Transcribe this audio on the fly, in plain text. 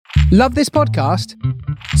Love this podcast?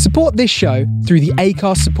 Support this show through the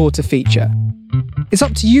Acast supporter feature. It's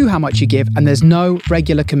up to you how much you give, and there's no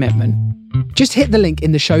regular commitment. Just hit the link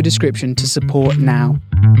in the show description to support now.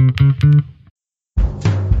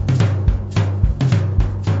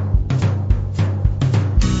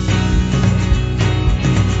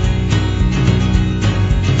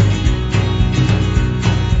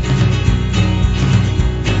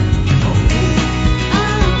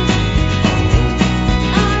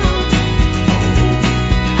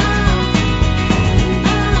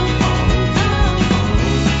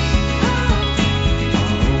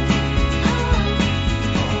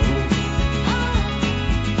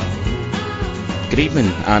 Good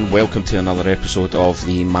evening and welcome to another episode of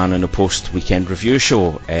the Man on the Post Weekend Review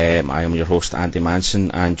Show. I am your host Andy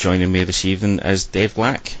Manson, and joining me this evening is Dave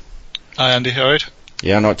Black. Hi Andy, how are you?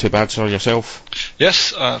 Yeah, not too bad, sir. Yourself?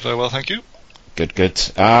 Yes, very well, thank you. Good.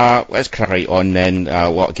 Let's crack right on then. A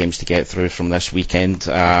lot of games to get through from this weekend.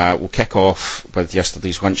 We'll kick off with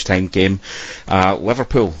yesterday's lunchtime game.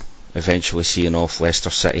 Liverpool eventually seeing off Leicester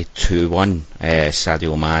City 2-1.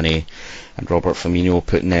 Sadio Mane and Robert Firmino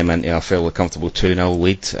putting them into a fairly comfortable 2-0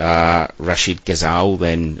 lead. Rashid Ghazal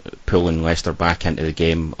then pulling Leicester back into the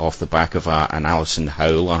game off the back of an Alisson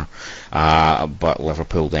howler, but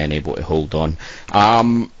Liverpool then able to hold on.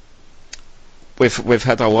 We've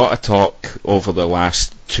had a lot of talk over the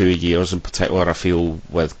last 2 years, in particular I feel,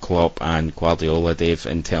 with Klopp and Guardiola, Dave,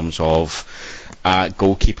 in terms of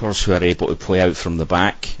goalkeepers who are able to play out from the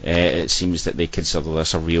back. It seems that they consider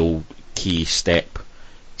this a real key step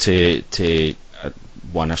to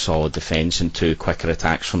one, a solid defence, and two, quicker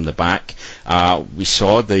attacks from the back. We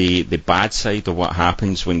saw the bad side of what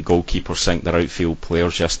happens when goalkeepers sink their outfield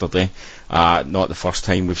players yesterday. Not the first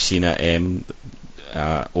time we've seen it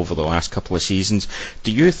over the last couple of seasons.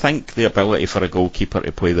 Do you think the ability for a goalkeeper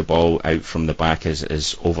to play the ball out from the back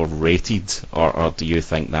is overrated, or do you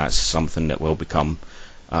think that's something that will become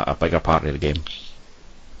a bigger part of the game?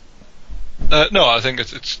 No, I think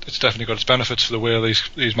it's definitely got its benefits for the way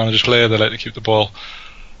these managers play. They like to keep the ball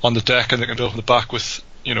on the deck, and they can do it from the back with,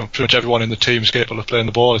 pretty much everyone in the team is capable of playing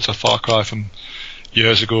the ball. It's a far cry from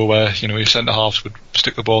years ago where, your centre halves would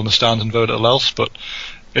stick the ball in the stands and very little else. But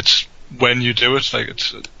it's when you do it,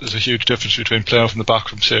 there's a huge difference between playing from the back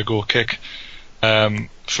from, say, a goal kick,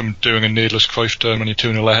 from doing a needless Cruyff turn when you're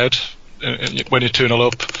 2-0 ahead. When you're 2-0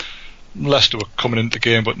 up, Leicester were coming into the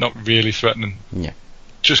game but not really threatening. Yeah.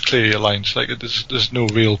 Just clear your lines. There's no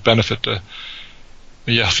real benefit to.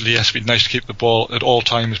 Yes, it'd be nice to keep the ball at all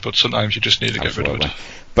times, but sometimes you just need to get rid of it.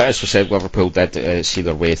 But as we said, Liverpool did see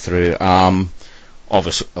their way through.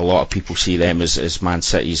 Obviously, a lot of people see them as Man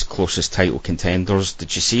City's closest title contenders.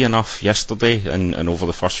 Did you see enough yesterday and over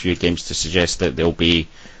the first few games to suggest that they'll be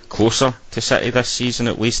closer to City this season,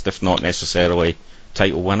 at least, if not necessarily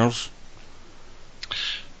title winners?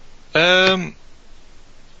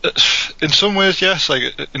 In some ways, yes,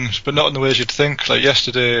 but not in the ways you'd think. Like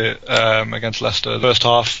yesterday against Leicester, the first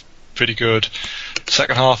half pretty good.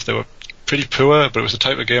 Second half they were pretty poor, but it was the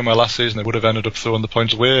type of game where last season they would have ended up throwing the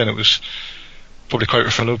points away, and it was probably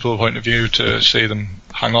quite from a Liverpool point of view to see them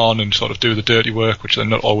hang on and sort of do the dirty work, which they're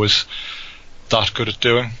not always that good at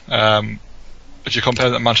doing. If you compare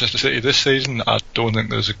that to Manchester City this season, I don't think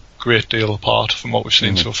there's a great deal apart from what we've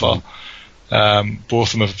seen so far.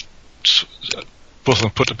 Both of them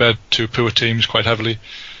have put to bed two poor teams quite heavily.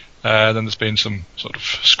 Then there's been some sort of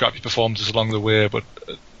scrappy performances along the way, but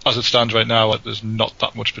as it stands right now, there's not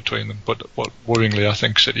that much between them. But worryingly, I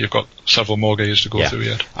think City have got several more games to go through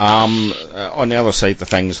yet. On the other side of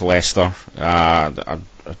things, Leicester, a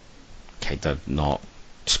kind of not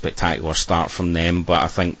spectacular start from them, but I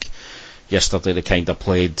think yesterday they kind of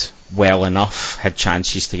played well enough, had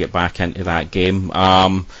chances to get back into that game.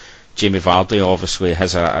 Jamie Vardy obviously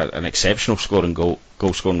has an exceptional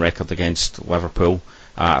goal scoring record against Liverpool.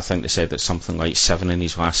 I think they said it's something like 7 in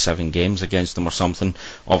his last 7 games against them or something.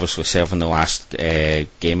 Obviously serving the last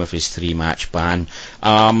game of his 3-match ban.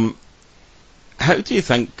 How do you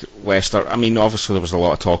think Leicester? I mean, obviously there was a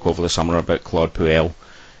lot of talk over the summer about Claude Puel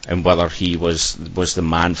and whether he was the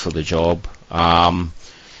man for the job.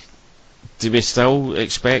 Do we still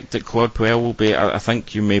expect that Claude Puel will be? I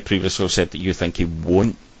think you may previously have said that you think he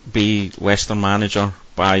won't be Leicester manager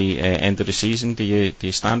by end of the season. Do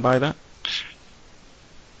you stand by that?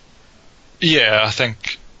 Yeah, I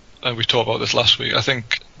think we talked about this last week. I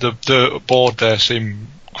think the board there seem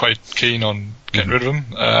quite keen on getting rid of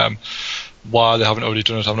him. Why they haven't already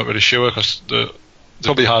done it, I'm not really sure, because they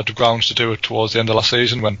probably had grounds to do it towards the end of last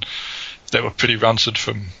season when they were pretty rancid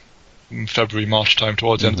from February, March time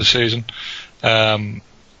towards the end of the season.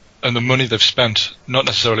 and the money they've spent, not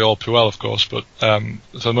necessarily all Puel, of course, but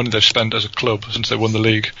the money they've spent as a club since they won the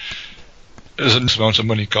league, there's an amount of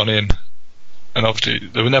money gone in. And obviously,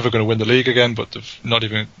 they were never going to win the league again, but they've not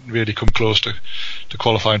even really come close to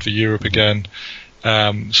qualifying for Europe again.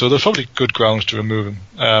 So there's probably good grounds to remove him.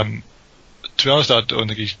 To be honest, I don't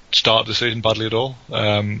think he started the season badly at all.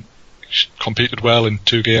 He competed well in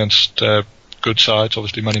 2 games against good sides,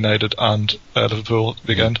 obviously Man United and Liverpool at the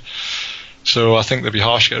big end. So I think they'd be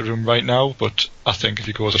harsh to get rid of him right now, but I think if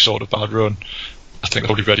he goes a sort of bad run, I think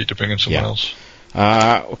they're probably ready to bring in someone else.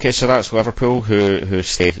 Okay, so that's Liverpool, who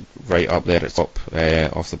stayed right up there at the top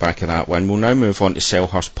off the back of that win. We'll now move on to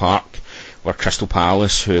Selhurst Park, where Crystal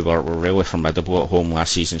Palace, who were really formidable at home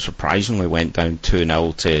last season, surprisingly went down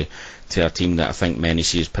 2-0 to a team that I think many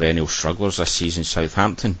see as perennial strugglers this season,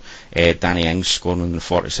 Southampton. Danny Ings scoring in the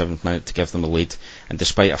 47th minute to give them a lead, and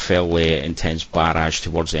despite a fairly intense barrage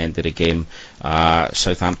towards the end of the game,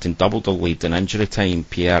 Southampton doubled the lead in injury time.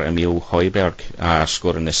 Pierre-Emile Højbjerg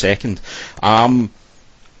scoring the second.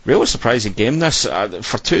 Really surprising game this,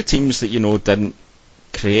 for two teams that didn't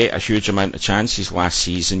create a huge amount of chances last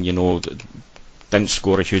season, didn't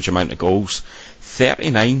score a huge amount of goals.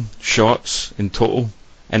 39 shots in total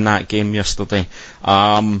in that game yesterday.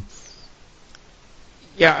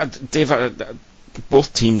 Dave,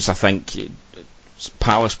 both teams, I think,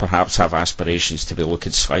 Palace perhaps have aspirations to be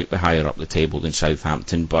looking slightly higher up the table than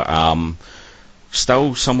Southampton, but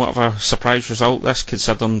still somewhat of a surprise result this,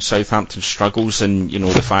 considering Southampton's struggles and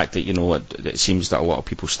the fact that it seems that a lot of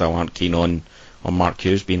people still aren't keen on Mark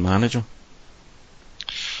Hughes being manager.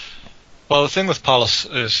 Well, the thing with Palace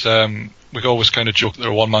is we always kind of joke that they're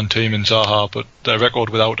a one-man team in Zaha, but their record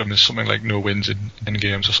without him is something like no wins in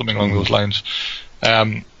games or something along those lines.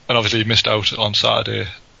 And obviously he missed out on Saturday,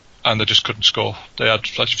 and they just couldn't score. They had,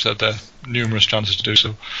 like you've said there, numerous chances to do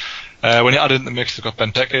so. When you add in the mix, they've got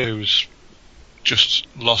Benteke, who's just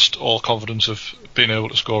lost all confidence of being able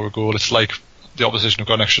to score a goal. It's like the opposition have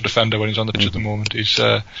got an extra defender when he's on the pitch at the moment. He's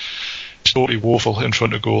totally woeful in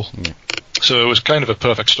front of goal. So it was kind of a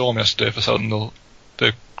perfect storm yesterday for Southampton.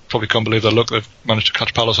 They probably can't believe their luck. They've managed to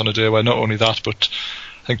catch Palace on a day where not only that, but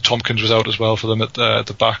I think Tompkins was out as well for them at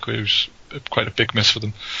the back, which was quite a big miss for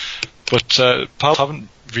them. But Palace haven't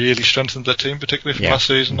really strengthened their team, particularly from last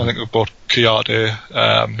season. I think they've bought Kouyaté,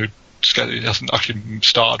 who hasn't actually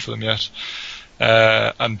started for them yet,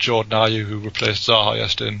 and Jordan Ayew, who replaced Zaha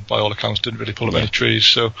yesterday, and by all accounts didn't really pull up any trees.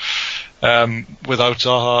 So without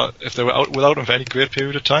Zaha, if they were out without him for any great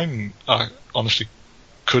period of time, I honestly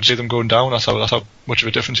could see them going down. That's how much of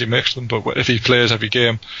a difference he makes them. But if he plays every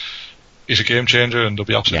game, he's a game changer, and they'll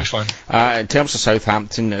be absolutely fine. In terms of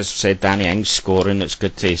Southampton, as I said, Danny Ings scoring. It's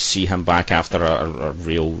good to see him back after a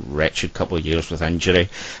real wretched couple of years with injury.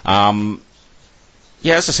 As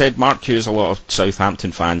I said, Mark Hughes, a lot of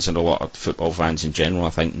Southampton fans and a lot of football fans in general,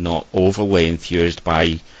 I think, not overly enthused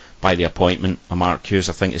by the appointment of Mark Hughes,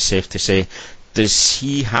 I think it's safe to say. Does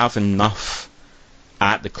he have enough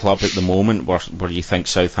at the club at the moment where you think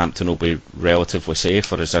Southampton will be relatively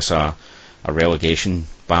safe, or is this a relegation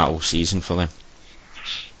battle season for them?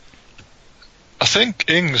 I think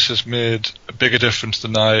Ings has made a bigger difference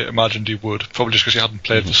than I imagined he would, probably just because he hadn't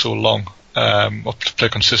played for so long, or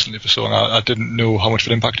played consistently for so long. I didn't know how much of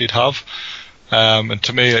an impact he'd have. And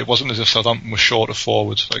to me, it wasn't as if Southampton was short of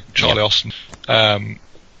forwards, like Charlie Austin.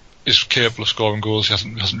 Is capable of scoring goals. He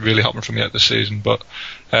hasn't really happened for me yet this season, but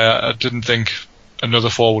I didn't think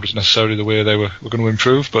another forward was necessarily the way they were going to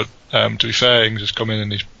improve. But to be fair, Ings has come in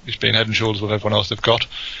and he's been head and shoulders with everyone else they've got.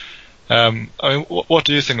 I mean, what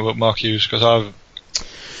do you think about Mark Hughes? Because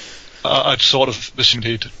I'd sort of assumed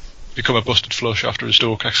he'd become a busted flush after his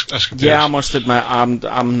Stoke escapade. Yeah, I must admit,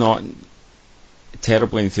 I'm not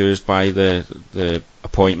terribly enthused by the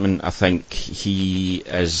appointment. I think he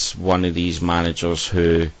is one of these managers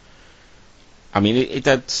who, I mean, he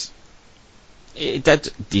did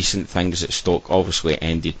decent things at Stoke. Obviously, it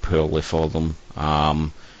ended poorly for them.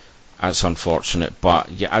 That's unfortunate, but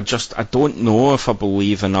yeah, I don't know if I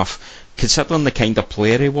believe enough, considering the kind of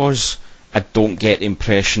player he was. I don't get the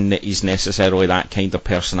impression that he's necessarily that kind of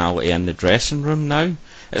personality in the dressing room now.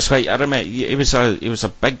 It's like, I remember he was a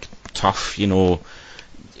big, tough, he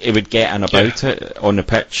would get in about it on the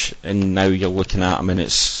pitch, and now you're looking at him and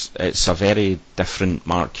it's a very different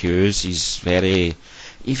Mark Hughes. He's very,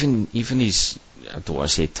 even his, I don't want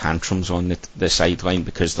to say tantrums on the sideline,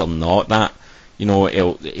 because they're not that,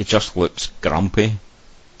 he just looks grumpy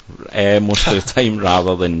most of the time,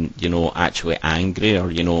 rather than actually angry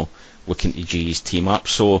or looking to G his team up.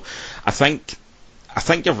 So I think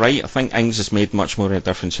you're right. I think Ings has made much more of a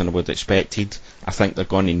difference than I would have expected. I think they're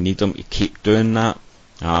going to need him to keep doing that.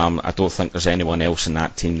 I don't think there's anyone else in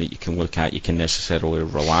that team that you can look at you can necessarily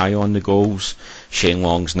rely on the goals. Shane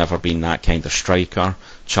Long's never been that kind of striker.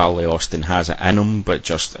 Charlie Austin has it in him, but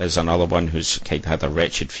just is another one who's kind of had a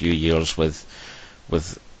wretched few years with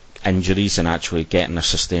injuries and actually getting a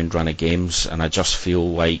sustained run of games, and I just feel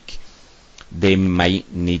like they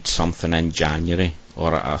might need something in January,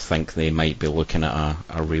 or I think they might be looking at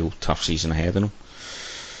a real tough season ahead of them.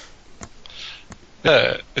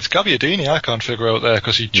 Yeah, it's Gabbiadini I can't figure out there,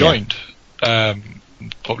 because he joined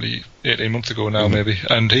probably 18 months ago now, maybe,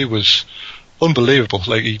 and he was unbelievable.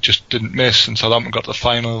 Like, he just didn't miss, and Southampton got to the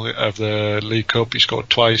final of the League Cup. He scored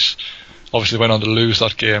twice. Obviously went on to lose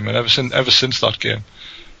that game, and ever since that game,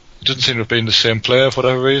 he doesn't seem to have been the same player for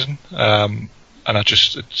whatever reason. And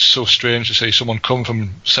it's so strange to see someone come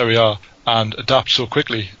from Serie A and adapt so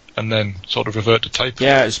quickly and then sort of revert to type.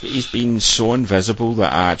 Yeah, he's been so invisible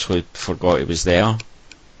that I actually forgot he was there.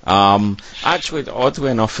 Actually,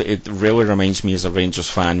 oddly enough, it really reminds me as a Rangers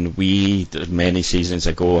fan. We, many seasons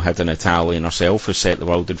ago, had an Italian ourselves who set the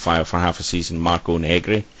world on fire for half a season, Marco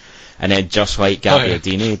Negri. And then, just like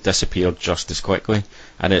Gabbiadini, disappeared just as quickly.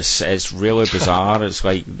 And it's really bizarre. It's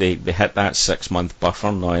like they hit that 6-month buffer,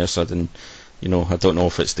 and all of a sudden, I don't know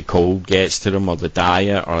if it's the cold gets to them or the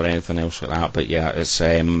diet or anything else like that. But yeah, it's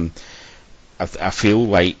I feel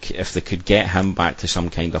like if they could get him back to some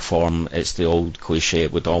kind of form, it's the old cliche.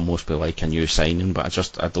 It would almost be like a new signing. But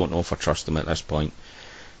I don't know if I trust him at this point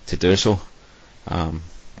to do so.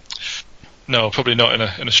 No, probably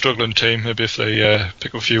not in a struggling team. Maybe if they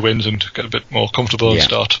pick up a few wins and get a bit more comfortable and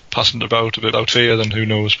start passing it about a bit without fear, then who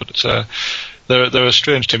knows. But it's they're a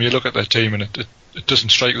strange team. You look at their team and it doesn't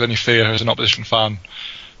strike with any fear as an opposition fan.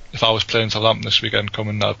 If I was playing Southampton this weekend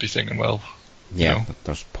coming, I'd be thinking, well,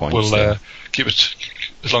 there's points. We'll keep it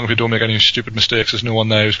as long as we don't make any stupid mistakes. There's no one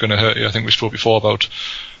there who's going to hurt you. I think we spoke before about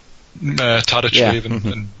Tadic leaving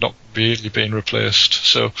and not really being replaced.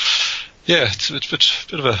 So it's a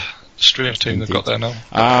bit of a strange team they've got there now.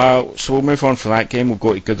 So we'll move on from that game. We'll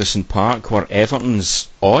go to Goodison Park, where Everton's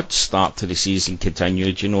odd start to the season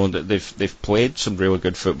continued. That they've played some really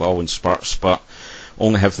good football in spurts, but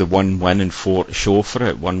only have the 1 win and 4 to show for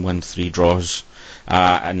it. 1 win, 3 draws,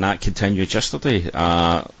 and that continued yesterday.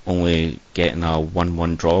 Only getting a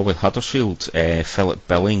 1-1 draw with Huddersfield. Philip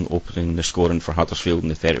Billing opening the scoring for Huddersfield in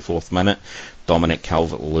the 34th minute. Dominic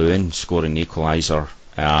Calvert-Lewin scoring the equaliser.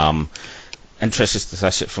 Interesting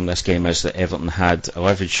statistic from this game is that Everton had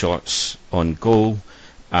 11 shots on goal.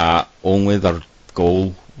 Only their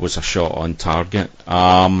goal was a shot on target.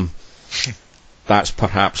 That's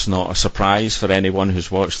perhaps not a surprise for anyone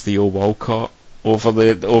who's watched Theo Walcott over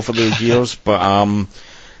the years, but I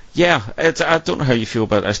don't know how you feel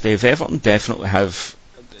about this, Dave. Everton definitely have.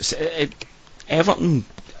 Everton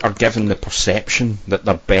are given the perception that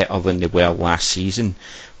they're better than they were last season,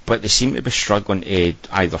 but they seem to be struggling to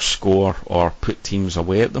either score or put teams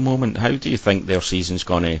away at the moment. How do you think their season's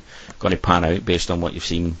going to pan out based on what you've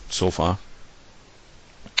seen so far?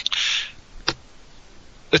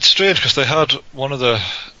 It's strange because they had one of the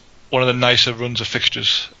nicer runs of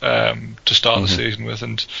fixtures to start the season with,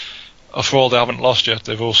 and for all they haven't lost yet,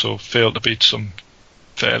 they've also failed to beat some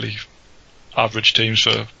fairly average teams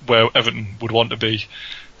for where Everton would want to be.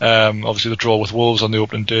 Obviously, the draw with Wolves on the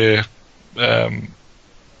opening day.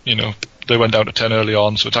 They went down to 10 early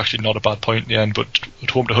on, so it's actually not a bad point in the end. But at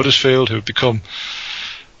home to Huddersfield, who have become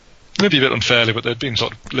maybe a bit unfairly, but they'd been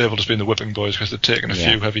sort of labelled as being the whipping boys because they'd taken a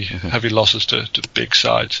few heavy losses to big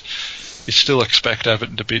sides. You still expect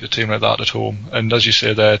Everton to beat a team like that at home, and as you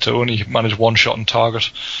say there, to only manage 1 shot on target,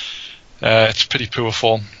 it's pretty poor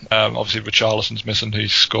form. Obviously, Richarlison's missing;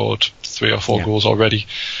 he's scored 3 or 4 goals already,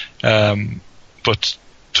 but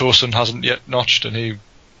Tosin hasn't yet notched, and he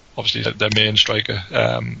obviously their main striker.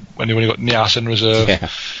 When they only got Nias in reserve,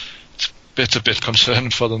 it's a bit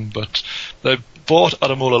concerning for them. But they bought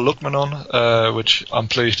Ademola Lookman on, which I'm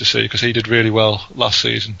pleased to see because he did really well last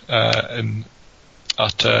season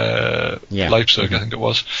at Leipzig, I think it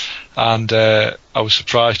was, and I was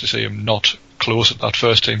surprised to see him not close at that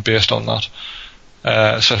first team based on that.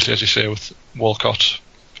 Especially as you say, with Walcott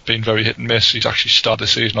being very hit and miss, he's actually started the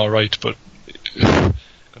season all right, but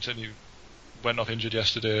went off injured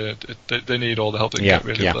yesterday. They need all the help they can get,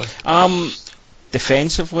 really.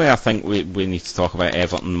 Defensively, I think we need to talk about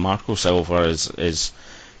Everton. Marco Silva is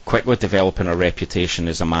quickly developing a reputation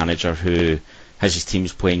as a manager who has his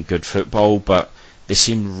teams playing good football, but they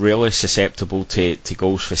seem really susceptible to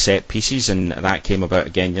goals for set pieces, and that came about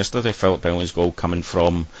again yesterday. Philip Billing's goal coming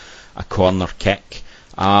from a corner kick.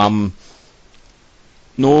 No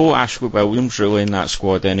Ashley Williams really in that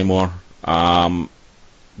squad anymore.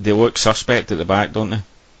 They look suspect at the back, don't they?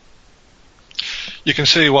 you can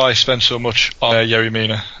see why he spent so much on Yerry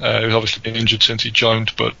Mina. He's obviously been injured since he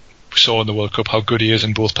joined, but we saw in the World Cup how good he is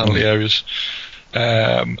in both penalty areas.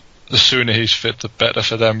 The sooner he's fit, the better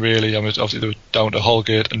for them, really. I mean, obviously they were down to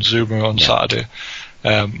Holgate and Zuma on Saturday.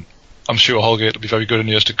 I'm sure Holgate will be very good in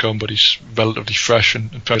years to come, but he's relatively fresh in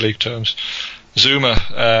Premier League terms. Zuma,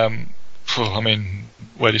 I mean,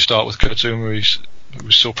 where do you start with Kurt Zuma? He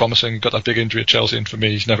was so promising. He got that big injury at Chelsea, and for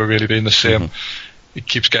me, he's never really been the same. He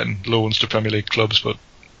keeps getting loans to Premier League clubs, but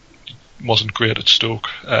wasn't great at Stoke.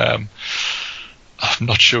 I'm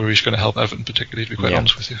not sure he's going to help Everton particularly, to be quite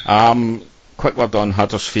honest with you. Quick word on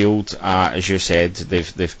Huddersfield. As you said,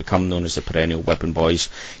 they've become known as the perennial whipping boys.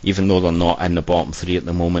 Even though they're not in the bottom three at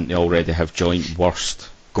the moment, they already have joint worst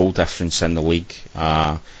goal difference in the league.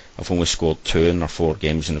 I've only scored 2 in their 4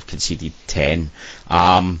 games and have conceded 10.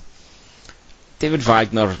 David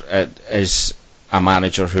Wagner is a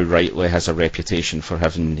manager who rightly has a reputation for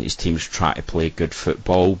having his teams try to play good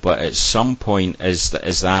football, but at some point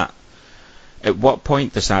at what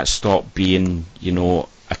point does that stop being,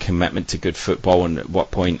 a commitment to good football, and at what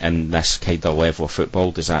point in this kind of level of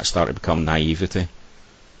football does that start to become naivety?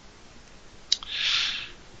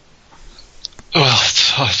 Well,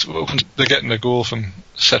 they're getting a goal from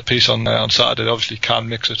set piece on Saturday. They obviously can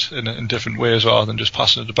mix it in different ways rather than just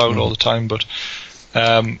passing it about all the time. But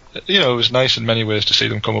it was nice in many ways to see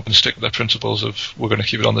them come up and stick with their principles of we're going to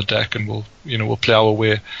keep it on the deck and we'll play our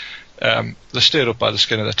way. They stayed up by the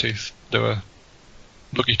skin of their teeth. They were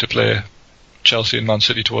lucky to play Chelsea and Man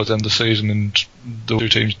City towards the end of the season, and the 2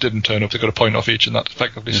 teams didn't turn up. They got a point off each, and that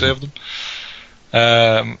effectively saved them.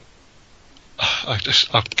 I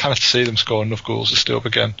can't see them scoring enough goals to stay up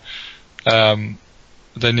again.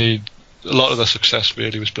 They need a lot of their success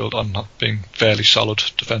really was built on being fairly solid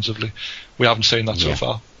defensively. We haven't seen that so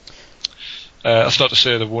far. That's not to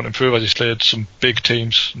say they won't improve. I just played some big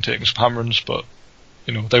teams and taken some hammerings, but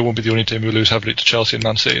they won't be the only team who lose heavily to Chelsea and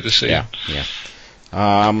Man City this season.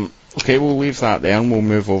 Okay, we'll leave that there and we'll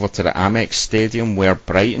move over to the Amex Stadium, where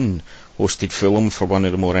Brighton hosted Fulham for one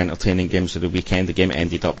of the more entertaining games of the weekend. The game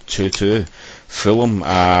ended up 2-2. Fulham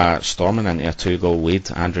storming into a 2-goal lead.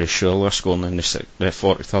 Andrei Schürrle scoring in the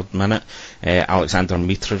 43rd minute. Alexander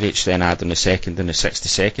Mitrovic then adding the second in the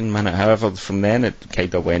 62nd minute. However, from then it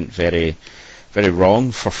kind of went very, very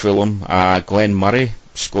wrong for Fulham. Glenn Murray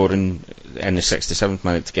scoring in the 67th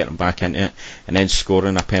minute to get them back into it, and then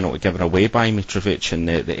scoring a penalty given away by Mitrovic in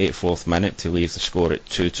the 84th minute to leave the score at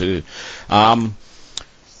 2-2.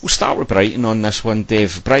 We'll start with Brighton on this one,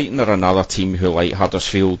 Dave. Brighton are another team who, like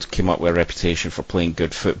Huddersfield, came up with a reputation for playing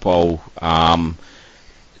good football. The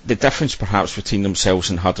difference perhaps between themselves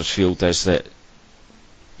and Huddersfield is that,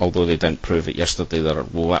 although they didn't prove it yesterday, they're a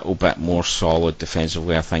little bit more solid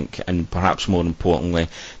defensively, I think, and perhaps more importantly,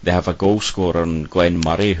 they have a goal scorer in Glenn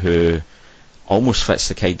Murray who almost fits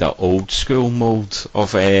the kind of old school mould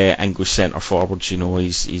of English centre forwards.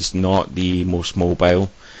 He's not the most mobile.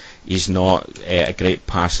 He's not a great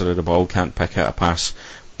passer of the ball, can't pick out a pass,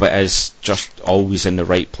 but is just always in the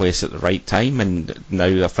right place at the right time. And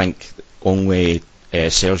now I think only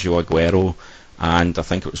Sergio Aguero and I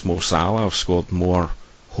think it was Mo Salah have scored more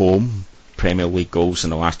home Premier League goals in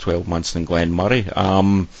the last 12 months than Glenn Murray. Are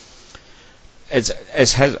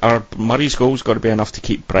Murray's goals got to be enough to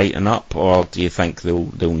keep Brighton up, or do you think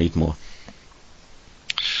they'll need more?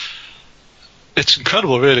 It's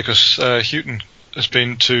incredible, really, because Houghton has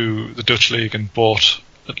been to the Dutch League and bought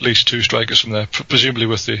at least 2 strikers from there, presumably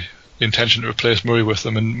with the intention to replace Murray with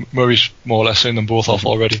them, and Murray's more or less seen them both off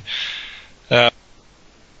already.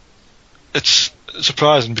 It's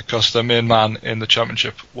surprising because their main man in the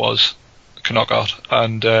Championship was Knockout,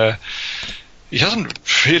 and he hasn't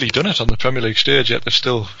really done it on the Premier League stage yet. They've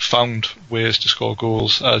still found ways to score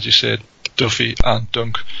goals. As you said, Duffy and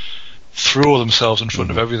Dunk throw themselves in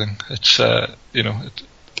front of everything. It's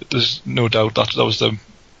there's no doubt that was the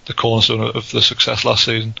cornerstone of the success last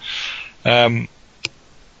season. Again,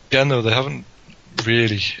 though, they haven't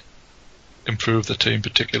really improved the team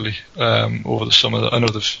particularly over the summer. I know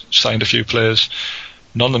they've signed a few players.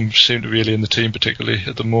 None of them seem to be really in the team particularly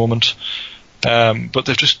at the moment. But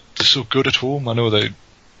they're so good at home. I know they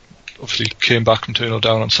obviously came back from 2-0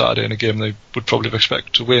 down on Saturday in a game they would probably have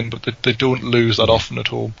expected to win, but they don't lose that often at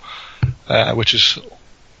home, which is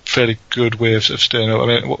fairly good way of staying up. I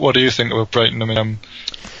mean, what do you think about Brighton? I mean,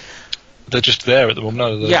 they're just there at the moment,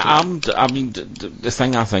 aren't they? Yeah, I mean, the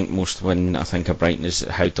thing I think most when I think of Brighton is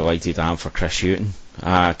how delighted I am for Chris Hughton.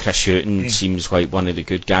 Chris Hughton seems like one of the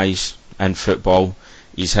good guys in football.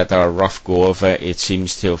 He's had a rough go of it. It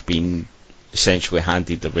seems to have been essentially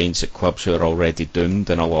handed the reins at clubs who are already doomed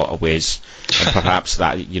in a lot of ways, and perhaps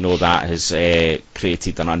that that has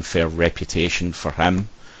created an unfair reputation for him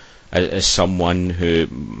as someone who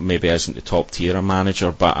maybe isn't the top tier of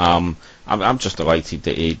manager. But I'm just delighted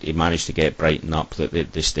that he managed to get Brighton up, that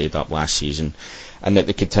they stayed up last season, and that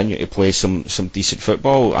they continue to play some decent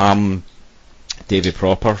football. Davy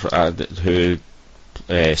Proper, who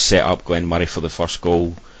set up Glenn Murray for the first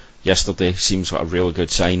goal yesterday, seems like a really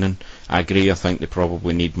good signing. I agree, I think they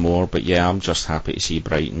probably need more, but yeah, I'm just happy to see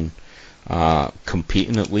Brighton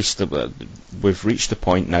competing at least. We've reached a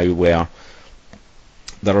point now where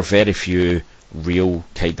there are very few real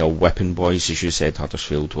kind of whipping boys. As you said,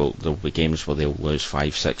 Huddersfield, there'll be games where they'll lose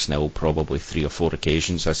 5-6-0, probably 3 or 4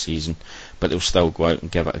 occasions this season, but they'll still go out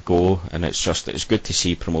and give it a go. And it's good to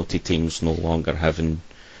see promoted teams no longer having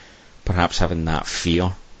that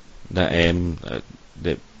fear that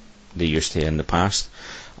they used to in the past.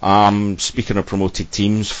 Speaking of promoted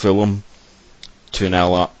teams, Fulham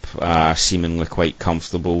 2-0 up, seemingly quite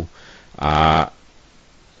comfortable.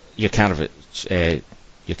 Jokanovic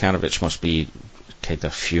must be kind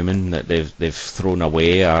of fuming that they've thrown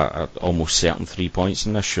away a almost certain 3 points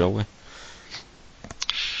in this, surely.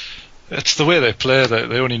 It's the way they play.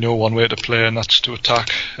 They only know one way to play, and that's to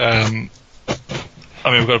attack. We've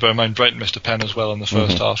got to bear in mind Brighton missed a pen as well in the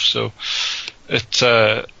first half, so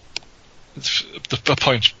the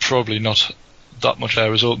point's probably not that much a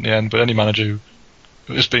result in the end, but any manager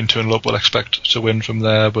who has been 2-0 up will expect to win from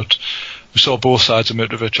there. But we saw both sides of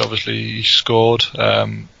Mitrovic. Obviously he scored,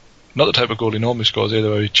 not the type of goal he normally scores either,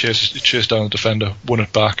 where he chased down the defender, won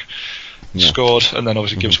it back, scored, and then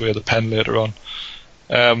obviously gives away the pen later on.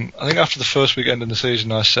 I think after the first weekend in the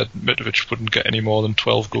season, I said Mitrovic wouldn't get any more than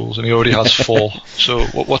 12 goals, and he already has 4. So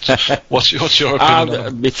what's your opinion on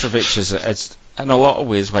him? Mitrovic is in a lot of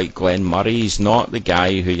ways like Glenn Murray. He's not the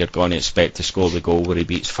guy who you're going to expect to score the goal where he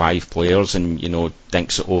beats 5 players and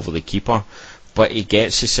dinks it over the keeper, but he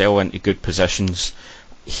gets himself into good positions.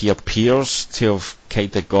 He appears to have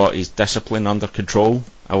kind of got his discipline under control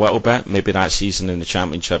a little bit. Maybe that season in the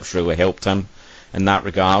Championships really helped him in that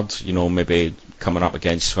regard. Maybe coming up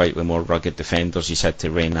against slightly more rugged defenders, he's had to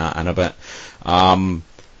rein that in a bit.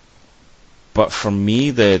 But for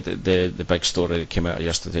me, the big story that came out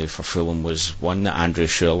yesterday for Fulham was one that Andrew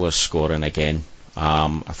Schürrle's scoring again.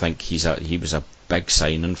 I think he was a big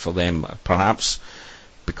signing for them. Perhaps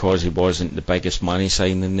because he wasn't the biggest money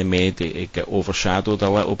signing they made, it got overshadowed a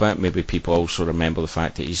little bit. Maybe people also remember the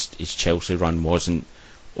fact that his Chelsea run wasn't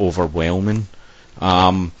overwhelming.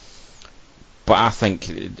 But I think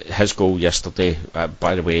his goal yesterday,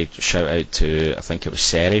 by the way, shout out to, I think it was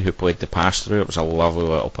Seri who played the pass through. It was a lovely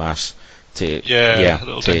little pass to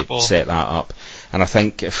set that up. And I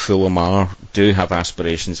think if Fulham do have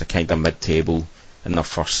aspirations of kind of mid-table in their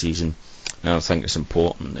first season, and I think it's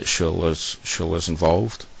important that Schürrle's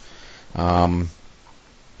involved. I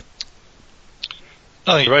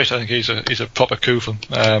think you're right. I think he's a proper coup for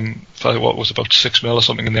him. For what was about 6 mil or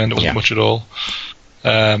something in the end, it wasn't much at all.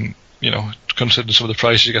 Considering some of the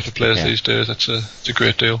prices you get for players these days, it's a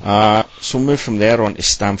great deal. So we'll move from there on to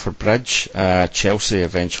Stamford Bridge. Chelsea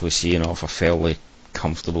eventually seeing off a fairly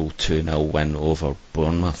comfortable 2-0 win over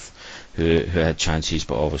Bournemouth, who had chances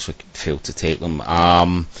but obviously failed to take them.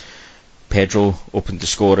 Pedro opened the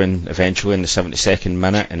scoring eventually in the 72nd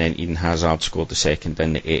minute, and then Eden Hazard scored the second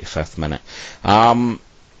in the 85th minute.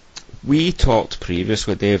 We talked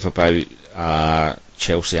previously, Dave, about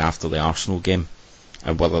Chelsea after the Arsenal game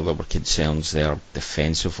and whether there were concerns there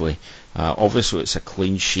defensively. Obviously it's a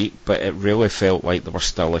clean sheet, but it really felt like there were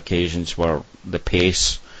still occasions where the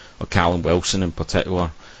pace of Callum Wilson in particular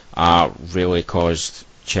really caused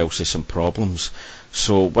Chelsea some problems.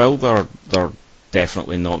 So while they're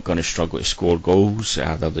definitely not going to struggle to score goals,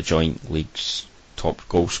 they're the joint league's top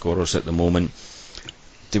goal scorers at the moment,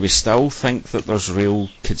 do we still think that there's real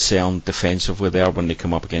concern defensively there when they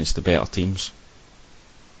come up against the better teams?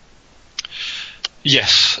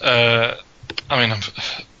 Yes, I'm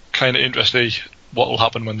kind of interested what will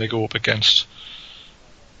happen when they go up against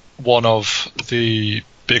one of the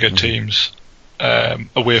bigger teams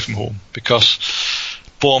away from home, because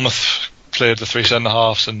Bournemouth played the 3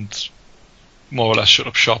 centre-halves and more or less shut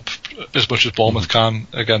up shop as much as Bournemouth can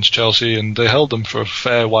against Chelsea, and they held them for a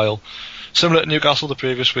fair while. Similar to Newcastle the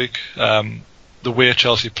previous week, the way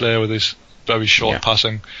Chelsea play with his very short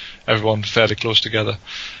passing, everyone fairly close together,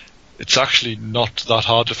 it's actually not that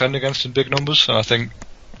hard to defend against in big numbers, and I think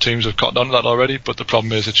teams have caught on to that already. But the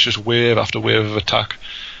problem is it's just wave after wave of attack,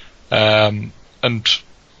 and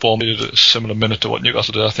Bournemouth did a similar minute to what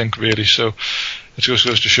Newcastle did, I think, really. So it just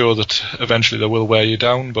goes to show that eventually they will wear you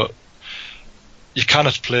down, but you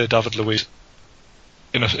cannot play David Luiz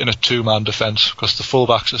in a two-man defence, because the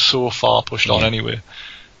fullbacks are so far pushed on anyway.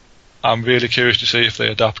 I'm really curious to see if they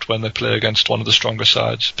adapt when they play against one of the stronger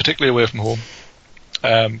sides, particularly away from home.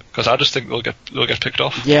 Because I just think they'll get picked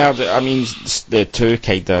off. Yeah, I mean, the two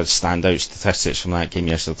kind of standout statistics from that game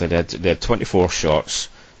yesterday, they had 24 shots,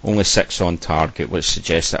 only 6 on target, which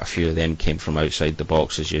suggests that a few of them came from outside the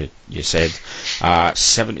box, as you said.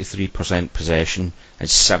 73% possession and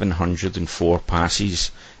 704 passes,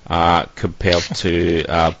 compared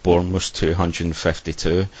to Bournemouth's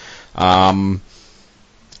 252.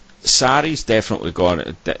 Sarri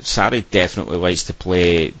definitely likes to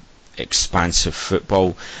play expansive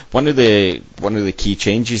football. One of the key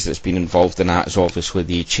changes that's been involved in that is obviously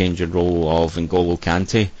the change in role of N'Golo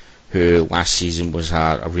Kante, who last season was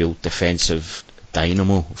a real defensive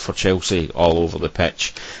dynamo for Chelsea all over the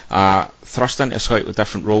pitch. Thrust into a slightly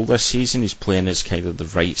different role this season. He's playing as kind of the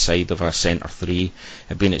right side of a centre three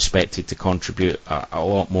and being expected to contribute a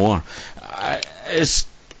lot more. Is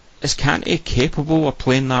Kante capable of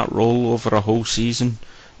playing that role over a whole season?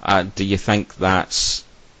 Do you think that's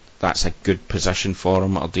a good position for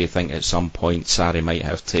him, or do you think at some point Sarri might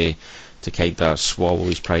have to kind of swallow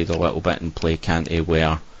his pride a little bit and play Kante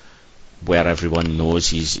where everyone knows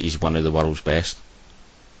he's one of the world's best?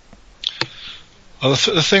 Well,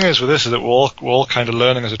 the thing is with this is that we're all kind of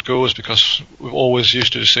learning as it goes, because we've always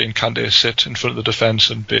used to seeing Kante sit in front of the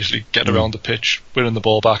defence and basically get around the pitch, winning the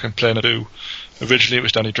ball back and playing a do. Originally it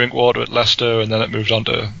was Danny Drinkwater at Leicester, and then it moved on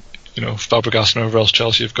to Fabregas and whoever else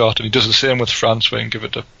Chelsea have got, and he does the same with France, where he can give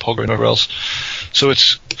it to Pogba and whoever else. So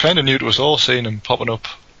it's kind of new to us all seeing him popping up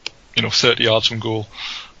 30 yards from goal.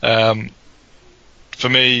 For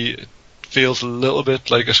me, it feels a little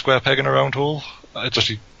bit like a square peg in a round hole.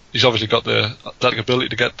 He's obviously got the athletic ability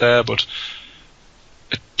to get there, but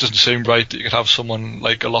it doesn't seem right that you could have someone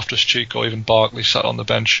like a Loftus-Cheek or even Barkley sat on the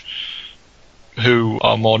bench who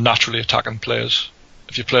are more naturally attacking players.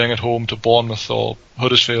 If you're playing at home to Bournemouth or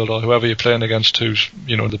Huddersfield or whoever you're playing against, who's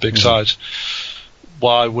the big sides,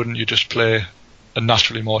 why wouldn't you just play a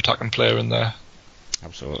naturally more attacking player in there?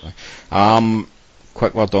 Absolutely.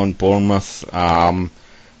 Quick word on Bournemouth.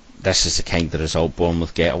 This is the kind of result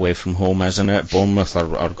Bournemouth get away from home, isn't it? Bournemouth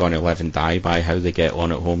are going to live and die by how they get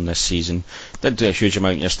on at home this season. Didn't do a huge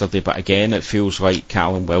amount yesterday, but again, it feels like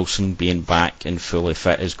Callum Wilson being back and fully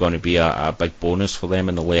fit is going to be a big bonus for them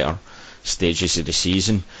in the later stages of the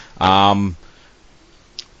season. Will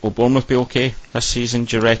Bournemouth be okay this season,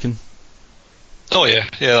 do you reckon? Oh yeah,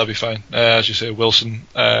 that'll be fine. As you say, Wilson,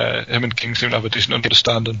 him and King seem to have a decent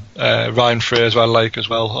understanding. Ryan Fraser I like as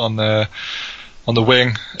well on the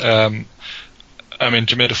wing.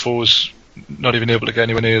 Jermaine Defoe's not even able to get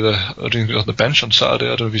anywhere near I don't think he was on the bench on Saturday. I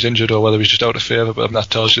don't know if he's injured or whether he's just out of favour, but that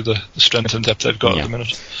tells you the strength and depth they've got at the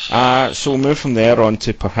minute. So we'll move from there on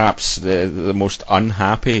to perhaps the most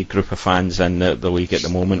unhappy group of fans in the league at the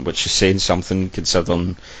moment, which is saying something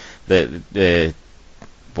considering the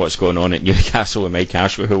what's going on at Newcastle with Mike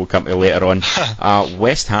Ashley, who we'll come to later on.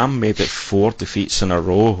 West Ham made it 4 defeats in a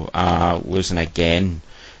row, losing again.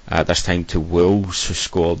 This time to Wolves, who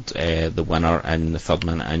scored the winner in the 3rd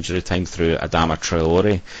minute injury time through Adama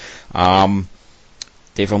Traore.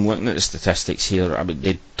 Dave, I'm looking at the statistics here. I mean,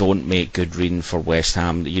 they don't make good reading for West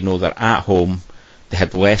Ham. They're at home. They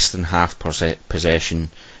had less than half possession.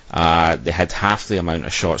 They had half the amount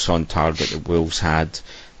of shots on target that Wolves had.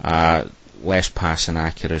 Less passing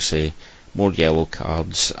accuracy, more yellow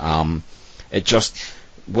cards.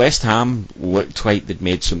 West Ham looked like they'd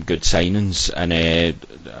made some good signings, and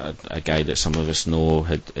a guy that some of us know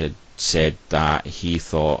had said that he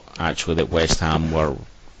thought actually that West Ham were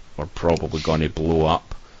probably going to blow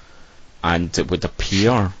up, and it would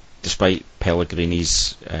appear, despite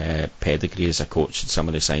Pellegrini's pedigree as a coach and some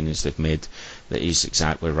of the signings they've made, that he's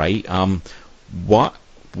exactly right.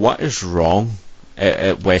 What is wrong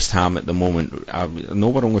at West Ham at the moment? I know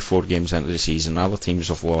we're only 4 games into the season. Other teams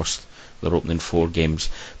have lost their opening 4 games,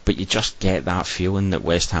 but you just get that feeling that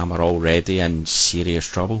West Ham are already in serious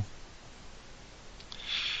trouble.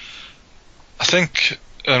 I think,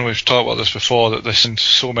 and we've talked about this before, that there's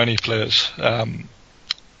so many players. If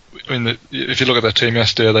you look at their team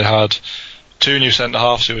yesterday, they had 2 new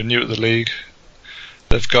centre-halves who are new to the league.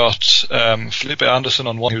 They've got Felipe Anderson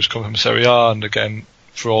on one who's come from Serie A, and again,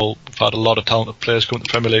 we've had a lot of talented players come to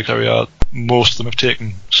the Premier League Serie A. Most of them have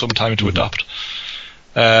taken some time to adapt.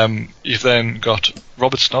 You've then got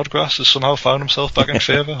Robert Snodgrass has somehow found himself back in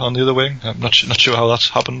favour on the other wing. I'm not sure how that's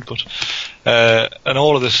happened, but and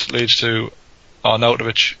all of this leads to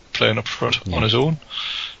Arnautovic playing up front on his own.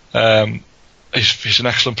 He's an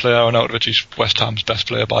excellent player. Arnautovic, he's West Ham's best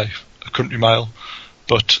player by a country mile,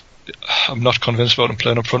 but I'm not convinced about him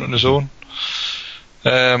playing up front on his own.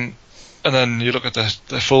 And then you look at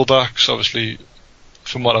the full-backs, obviously,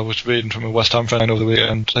 from what I was reading from a West Ham fan over the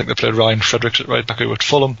weekend, I think they played Ryan Fredericks at right back who at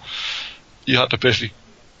Fulham. You had to basically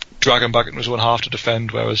drag him back into his own half to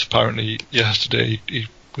defend, whereas apparently yesterday he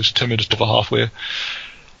was timid just over halfway. I'm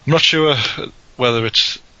not sure whether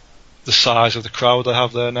it's the size of the crowd they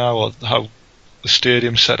have there now or how the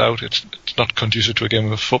stadium's set out. It's not conducive to a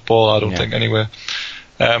game of football, I don't think, anyway.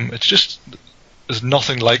 It's just, there's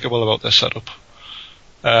nothing likeable about their setup.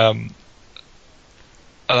 And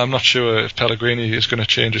I'm not sure if Pellegrini is going to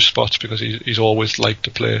change his spots, because he's always liked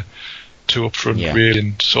to play two up front, really,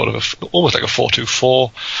 in sort of almost like a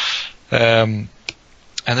 4-2-4. And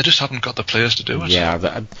they just haven't got the players to do it.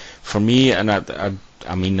 Yeah, for me, and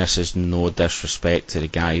I mean this is no disrespect to the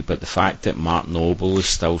guy, but the fact that Mark Noble is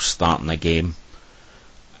still starting a game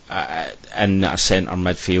in a centre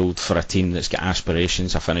midfield for a team that's got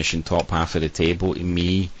aspirations of finishing top half of the table, to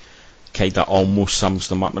me, kind of almost sums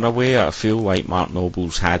them up in a way. I feel like Mark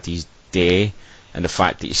Noble's had his day, and the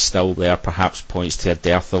fact that he's still there perhaps points to a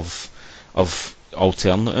dearth of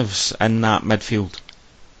alternatives in that midfield.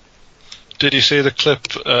 Did you see the clip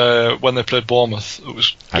when they played Bournemouth? It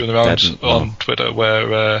was doing the rounds on Twitter,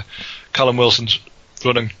 where Callum Wilson's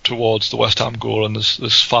running towards the West Ham goal, and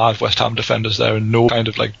there's 5 West Ham defenders there, and no kind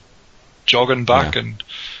of like jogging back and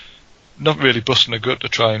not really busting a gut to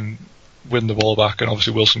try and win the ball back, and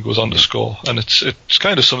obviously Wilson goes on to score, and it's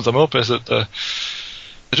kind of sums them up, is that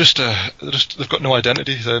they've got no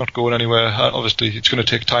identity. They're not going anywhere. Obviously, it's going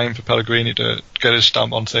to take time for Pellegrini to get his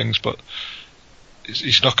stamp on things, but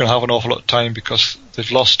he's not going to have an awful lot of time because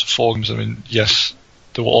they've lost 4 games. I mean, yes,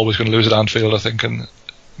 they were always going to lose at Anfield, I think, and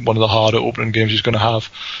one of the harder opening games he's going to have.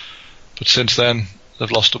 But since then,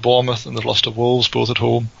 they've lost to Bournemouth and they've lost to Wolves, both at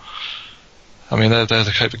home. I mean, they're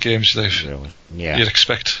the type of games you'd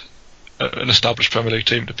expect an established Premier League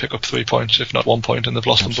team to pick up 3 points, if not 1 point, and they've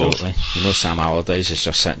lost them both. You know, Sam Allardyce is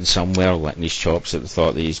just sitting somewhere licking his chops at the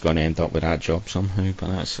thought that he's going to end up with that job somehow. But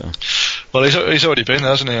that's well, he's already been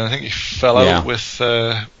there, hasn't he? I think he fell out with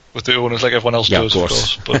the owners, like everyone else does, of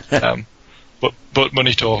course. But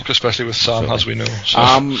money talk, especially with Sam, as we know.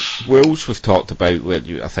 So. Wolves, we've talked about.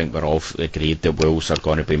 I think we're all agreed that Wolves are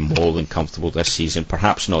going to be more than comfortable this season.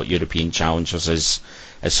 Perhaps not European challengers as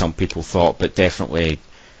some people thought, but definitely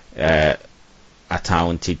a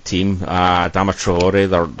talented team. Adama Traore,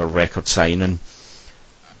 their record signing,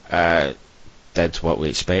 did what we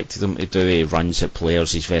expected him to do. He runs at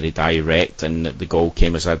players, he's very direct, and the goal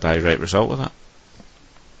came as a direct result of that.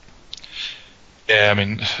 Yeah, I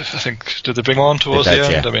mean, I think, did they bring on towards the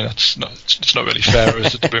end? I mean, it's not really fair,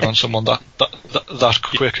 is it, to bring on someone that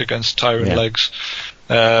quick against tiring legs.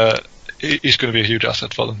 He's going to be a huge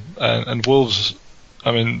asset for them. And Wolves,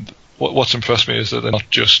 I mean, what's impressed me is that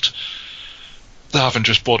they haven't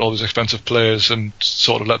just bought all these expensive players and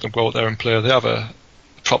sort of let them go out there and play. They have a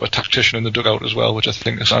proper tactician in the dugout as well, which I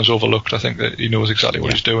think sounds overlooked. I think that he knows exactly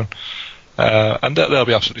what he's doing. And they'll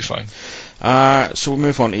be absolutely fine. So we'll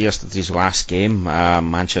move on to yesterday's last game.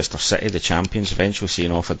 Manchester City, the champions, eventually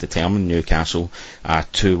seeing off a determined Newcastle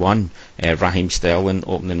 2-1. Raheem Sterling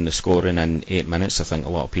opening the scoring in 8 minutes. I think a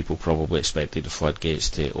lot of people probably expected the floodgates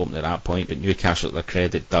to open at that point, but Newcastle, to their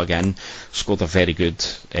credit, dug in, scored a very good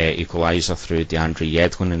equaliser through DeAndre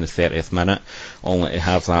Yedlin in the 30th minute, only to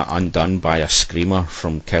have that undone by a screamer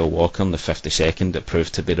from Kyle Walker in the 52nd that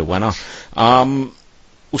proved to be the winner.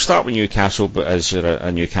 We'll start with Newcastle, but as you're a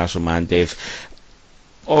Newcastle man, Dave,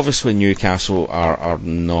 obviously Newcastle are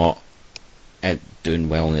not doing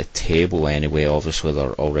well in the table anyway. Obviously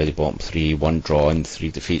they're already bottom 3, 1 draw and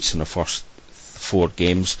 3 defeats in the first 4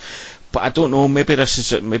 games. But I don't know, maybe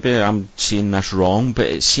I'm seeing this wrong, but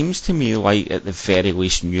it seems to me like at the very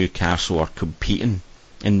least Newcastle are competing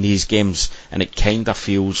in these games, and it kind of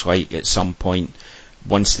feels like at some point,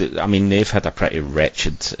 they've had a pretty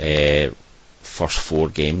wretched first 4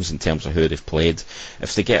 games in terms of who they've played.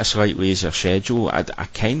 If they get a slightly easier schedule, I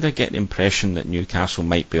kind of get the impression that Newcastle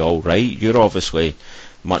might be alright. You're obviously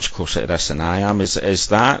much closer to this than I am. Is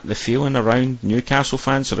that the feeling around Newcastle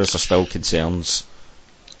fans, or is there still concerns?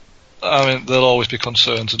 I mean, there'll always be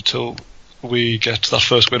concerns until we get that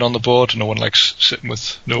first win on the board. No one likes sitting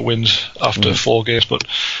with no wins after 4 games, but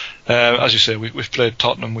as you say, we've played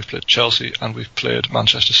Tottenham, we've played Chelsea, and we've played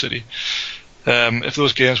Manchester City. If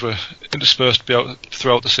those games were interspersed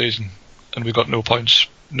throughout the season and we got no points,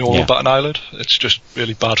 no one will bat an eyelid. It's just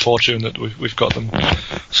really bad fortune that we've got them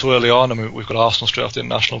so early on. I mean, we've got Arsenal straight after the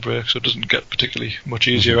international break, so it doesn't get particularly much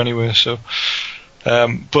easier anyway. So,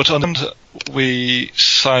 but on the end, we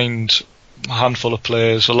signed a handful of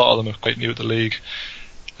players. A lot of them are quite new to the league.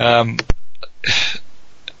 It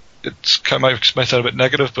might sound a bit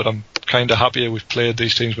negative, but I'm kind of happier we've played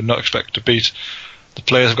these teams we're not expected to beat. The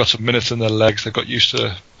players have got some minutes in their legs. They've got used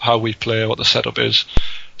to how we play, what the setup is.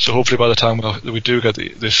 So hopefully by the time we do get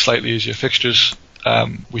the slightly easier fixtures,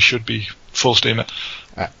 we should be full steam,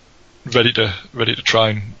 ready to try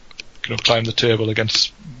and climb the table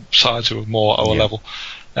against sides who are more our level.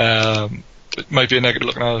 It might be a negative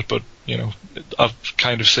looking at it, but I've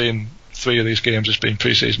kind of seen 3 of these games as being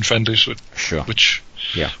pre-season friendlies, which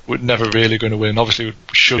we're never really going to win. Obviously, we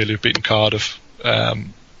should really have beaten Cardiff,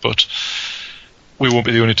 but we won't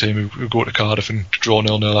be the only team who go to Cardiff and draw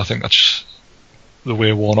 0-0. I think that's the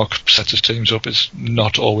way Warnock sets his teams up, is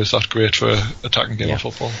not always that great for an attacking game of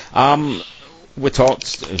football. We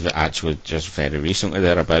talked actually just very recently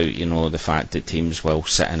there about the fact that teams will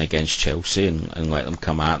sit in against Chelsea and let them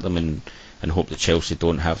come at them and hope that Chelsea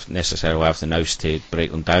don't necessarily have the nous to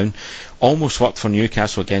break them down. Almost worked for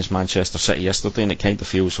Newcastle against Manchester City yesterday, and it kind of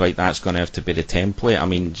feels like that's going to have to be the template. I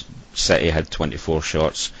mean, City had 24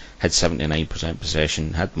 shots, had 79%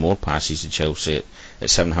 possession, had more passes than Chelsea at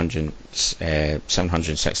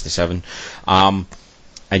 767,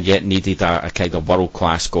 and yet needed a kind of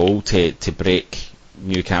world-class goal to break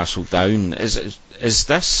Newcastle down. Is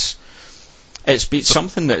this... It's been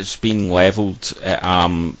something that's been levelled at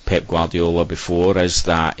Pep Guardiola before, is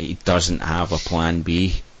that he doesn't have a plan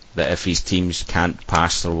B, that if his teams can't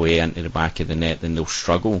pass their way into the back of the net, then they'll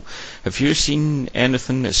struggle. Have you seen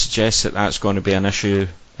anything that suggests that that's going to be an issue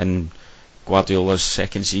in Guardiola's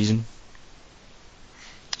second season?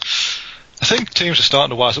 I think teams are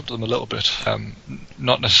starting to wise up to them a little bit.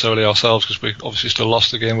 Not necessarily ourselves, because we obviously still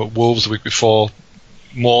lost the game at Wolves the week before,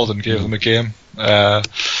 more than gave them a game.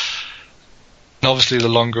 And obviously, the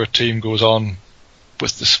longer a team goes on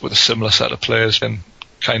with a similar set of players, in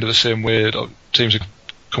kind of the same way, teams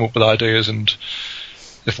come up with ideas, and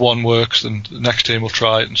if one works, then the next team will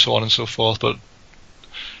try it, and so on and so forth. But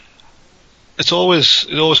it always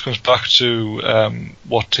comes back to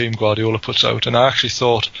what team Guardiola puts out. And I actually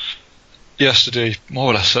thought yesterday more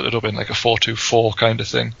or less set it up in like a 4-2-4 kind of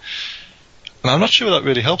thing. And I'm not sure that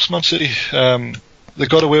really helps Man City. They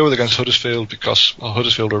got away with it against Huddersfield because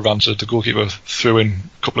Huddersfield were rancid. The goalkeeper threw in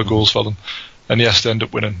a couple of goals for them, and yes, they ended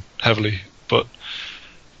up winning heavily. But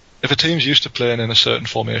if a team's used to playing in a certain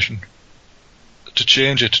formation, to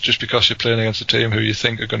change it just because you're playing against a team who you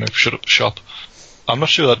think are going to shut up the shop, I'm not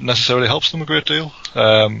sure that necessarily helps them a great deal.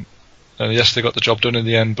 And yes, they got the job done in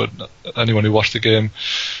the end, but anyone who watched the game,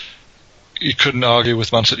 you couldn't argue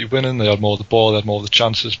with Man City winning. They had more of the ball, they had more of the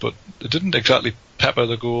chances, but they didn't exactly pepper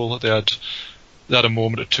the goal. They had a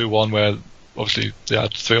moment at 2-1 where obviously they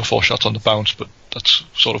had 3 or 4 shots on the bounce, but that's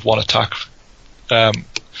sort of one attack.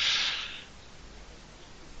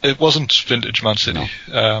 It wasn't vintage Man City.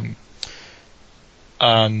 No.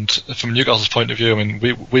 And from Newcastle's point of view, I mean,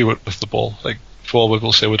 we were with the ball. Like, for all we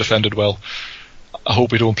will say, we defended well. I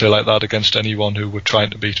hope we don't play like that against anyone who we're trying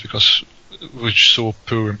to beat, because we're so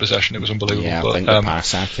poor in possession, it was unbelievable. Yeah, I think the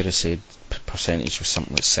pass accuracy percentage was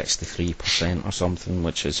something like 63% or something,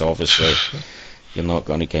 which is obviously... You're not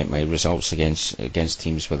going to get my results against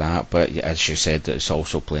teams with that, but as you said, it's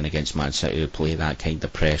also playing against Man City who play that kind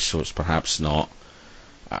of press, so it's perhaps not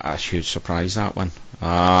a huge surprise, that one.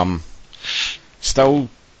 Still,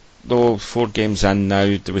 though, 4 games in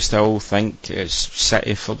now, do we still think it's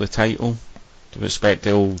City for the title? Do we expect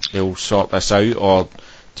they'll sort this out, or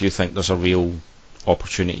do you think there's a real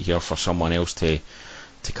opportunity here for someone else to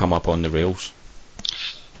come up on the rails?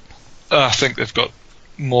 I think they've got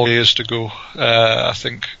more years to go. I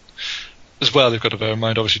think as well they've got to bear in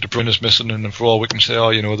mind, obviously De Bruyne is missing, and for all we can say,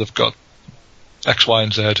 they've got X, Y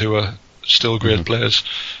and Z who are still great players.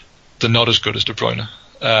 They're not as good as De Bruyne.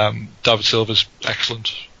 David Silva's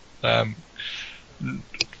excellent,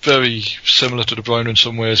 very similar to De Bruyne in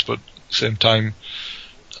some ways, but at the same time,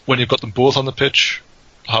 when you've got them both on the pitch,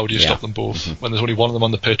 how do you stop them both? When there's only one of them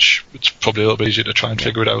on the pitch, it's probably a little bit easier to try and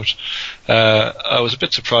figure it out. I was a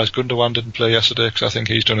bit surprised Gundogan didn't play yesterday, because I think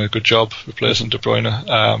he's done a good job replacing De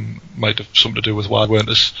Bruyne. Might have something to do with why they weren't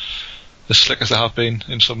as slick as they have been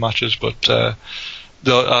in some matches, but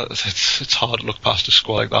it's hard to look past a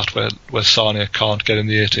squad like that where Sane can't get in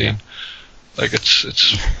the 18. Yeah. Like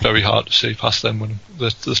it's very hard to see past them winning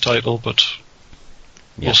the title, but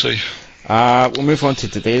we'll see. We'll move on to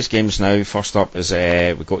today's games now. First up is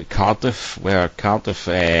we go to Cardiff, where Cardiff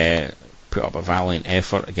put up a valiant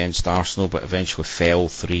effort against Arsenal, but eventually fell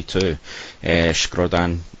 3-2.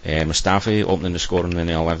 Shkodran Mustafi opening the scoring in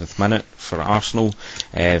the 11th minute for Arsenal.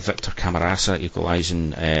 Victor Camarasa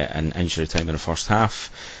equalising in injury time in the first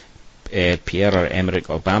half. Pierre-Emerick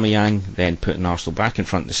Aubameyang, then putting Arsenal back in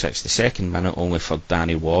front in the 62nd minute, only for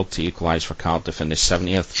Danny Ward to equalise for Cardiff in the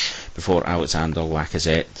 70th, before Alexander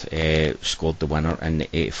Lacazette scored the winner in the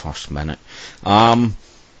 81st minute.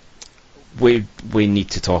 We need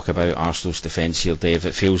to talk about Arsenal's defence here, Dave.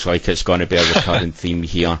 It feels like it's going to be a recurring theme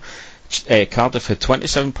here. Cardiff had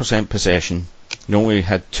 27% possession. They only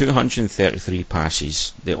had 233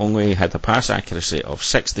 passes. They only had a pass accuracy of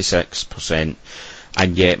 66%,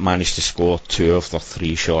 and yet managed to score 2 of their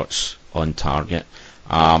 3 shots on target.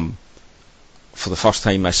 For the first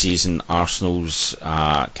time this season, Arsenal's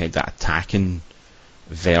kind of attacking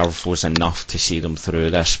verve was enough to see them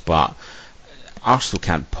through this, but Arsenal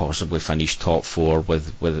can't possibly finish top 4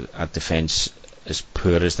 with a defence as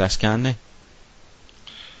poor as this, can they?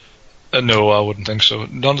 No, I wouldn't think so.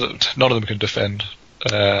 None of them can defend.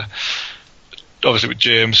 Obviously, with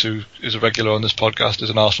James, who is a regular on this podcast, is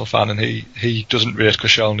an Arsenal fan, and he doesn't rate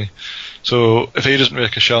Koscielny. So if he doesn't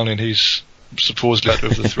rate Koscielny, and he's supposedly out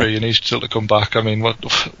of the 3, and he's still to come back, I mean, what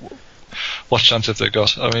chance have they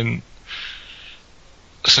got? I mean,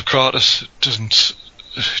 Sokratis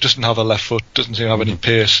doesn't have a left foot, doesn't seem to have any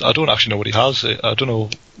pace. I don't actually know what he has. I don't know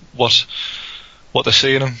what they're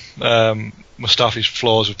seeing him. Mustafi's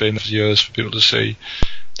flaws have been for years for people to see.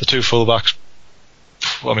 The 2 fullbacks,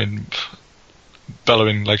 I mean,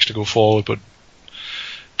 Bellerin likes to go forward, but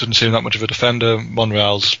doesn't seem that much of a defender.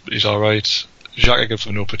 Monreal's, he's alright. Xhaka gives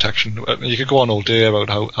them no protection. I mean, you could go on all day about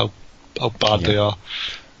how bad they are.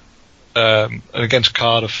 And against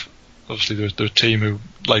Cardiff, obviously they're a team who,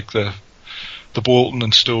 like the Bolton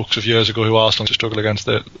and Stokes of years ago, who Arsenal to struggle against,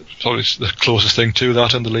 probably the closest thing to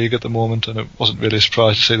that in the league at the moment, and it wasn't really a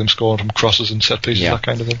surprise to see them scoring from crosses and set pieces, that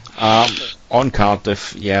kind of thing. On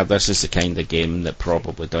Cardiff, this is the kind of game that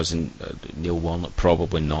probably doesn't, Neil Warnock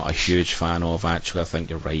probably not a huge fan of, actually. I think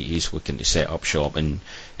you're right, he's looking to set up shop and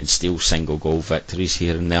steal single goal victories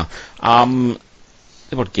here and there.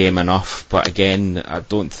 They were game enough, but again, I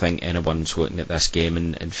don't think anyone's looking at this game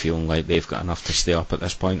and feeling like they've got enough to stay up at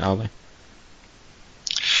this point, are they?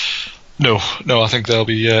 No, I think they'll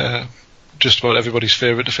be just about everybody's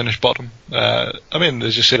favourite to finish bottom. I mean,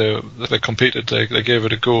 as you say, they competed, they gave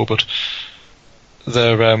it a go, but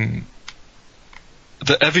they're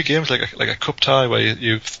every game's like a cup tie where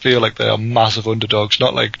you feel like they are massive underdogs,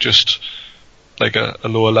 not like just like a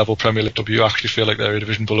lower level Premier League club. You actually feel like they're a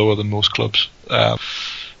division belower than most clubs,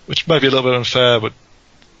 which might be a little bit unfair, but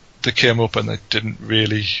they came up and they didn't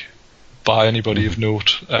really buy anybody of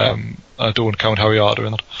note. I don't count Harry Arter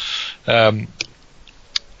in it.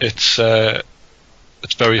 It's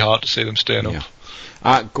very hard to see them staying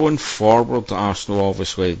up. Going forward, Arsenal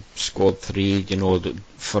obviously scored 3.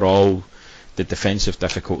 For all the defensive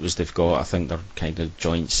difficulties they've got, I think they're kind of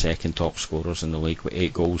joint second top scorers in the league with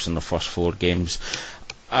 8 goals in the first 4 games.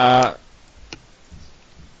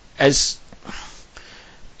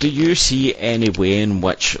 Do you see any way in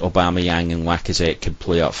which Aubameyang and Lacazette could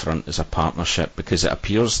play up front as a partnership? Because it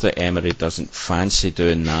appears that Emery doesn't fancy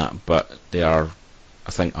doing that, but they are, I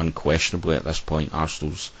think, unquestionably at this point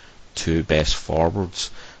Arsenal's 2 best forwards.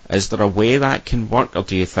 Is there a way that can work, or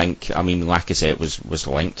do you think, I mean, Lacazette was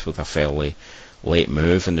linked with a fairly late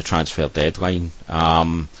move in the transfer deadline.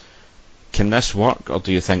 Can this work, or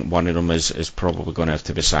do you think one of them is probably going to have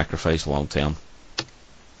to be sacrificed long term?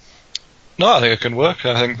 No, I think it can work.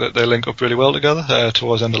 I think that they link up really well together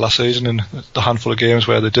towards the end of last season, and the handful of games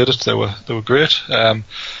where they did it, they were great.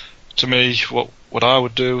 To me, what I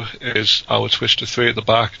would do is I would switch to 3 at the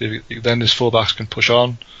back. Then his fullbacks can push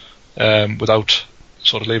on without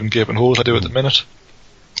sort of leaving gaping holes. I do at the minute.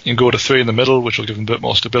 You can go to 3 in the middle, which will give them a bit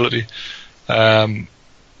more stability. It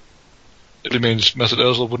means Mesut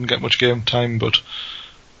Ozil wouldn't get much game time, but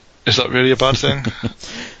is that really a bad thing?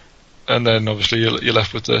 And then obviously you're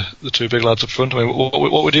left with the 2 big lads up front. I mean,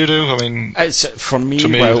 what would you do? I mean, for me,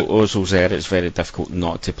 while Ozil's there, it's very difficult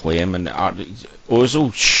not to play him, and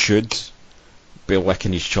Ozil should be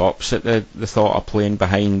licking his chops at the thought of playing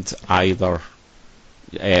behind either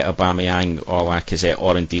Aubameyang or Lacazette,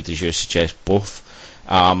 or indeed, as you suggest, both.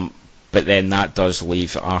 But then that does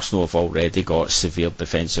leave Arsenal have already got severe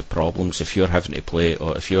defensive problems. If you're having to play,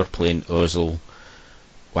 or if you're playing Ozil,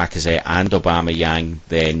 Lacazette and Aubameyang,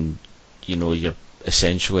 then you're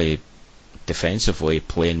essentially defensively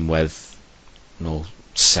playing with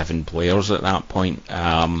 7 players at that point.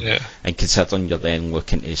 And considering you're then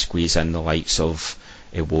looking to squeeze in the likes of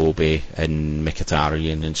Iwobi and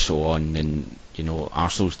Mkhitaryan and so on, and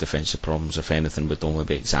Arsenal's defensive problems, if anything, would only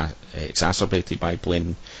be exacerbated by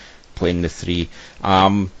playing the 3.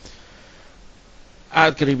 I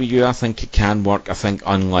agree with you. I think it can work. I think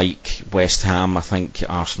unlike West Ham, I think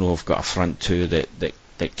Arsenal have got a front 2 that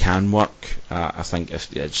that can work. I think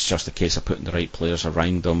if it's just a case of putting the right players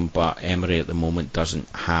around them, but Emery at the moment doesn't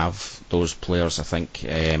have those players. I think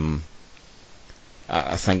as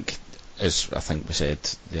I think we said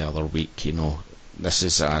the other week, this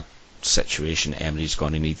is a situation Emery's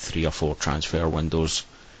going to need 3 or 4 transfer windows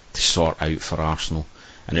to sort out for Arsenal,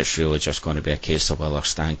 and it's really just going to be a case of whether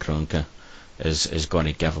Stan Kroenke is going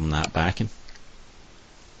to give him that backing.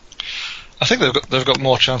 I think they've got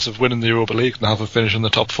more chance of winning the Europa League than have a finish in the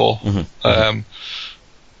top 4. They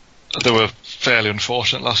were fairly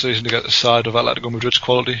unfortunate last season to get the side of Atletico Madrid's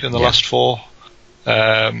quality in the last 4.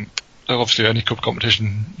 Obviously, any cup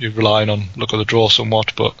competition you're relying on look at the draw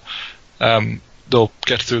somewhat, but they'll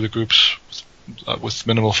get through the groups with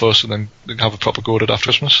minimal fuss and then they can have a proper go at it after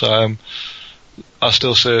Christmas. I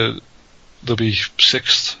still say they'll be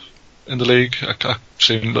 6th in the league. I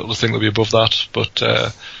seem little to think they'll be above that, but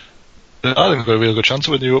I think they've got a real good chance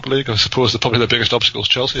of winning the Europa League. I suppose probably the biggest obstacle is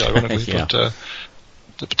Chelsea, ironically, but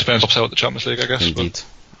it depends what's out the Champions League, I guess. Indeed.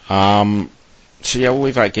 So yeah, we'll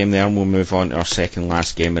leave that game there and we'll move on to our second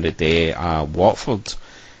last game of the day. Watford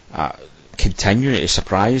continuing to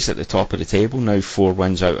surprise at the top of the table, now 4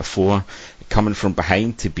 wins out of 4, coming from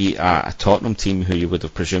behind to beat a Tottenham team who you would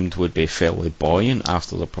have presumed would be fairly buoyant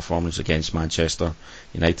after their performance against Manchester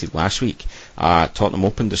United last week. Tottenham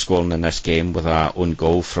opened the scoring in this game with an own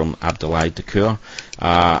goal from Abdoulaye Doucouré,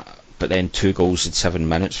 but then 2 goals in 7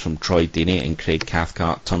 minutes from Troy Deeney and Craig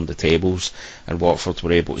Cathcart turned the tables, and Watford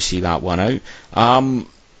were able to see that one out.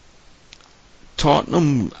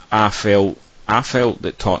 Tottenham, I felt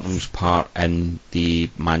that Tottenham's part in the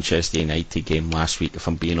Manchester United game last week, if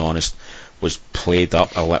I'm being honest, was played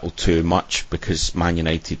up a little too much, because Man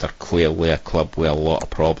United are clearly a club with a lot of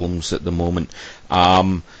problems at the moment.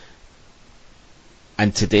 And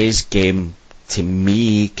today's game, to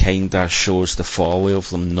me, kind of shows the folly of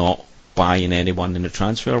them not buying anyone in the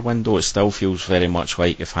transfer window. It still feels very much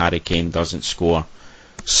like if Harry Kane doesn't score,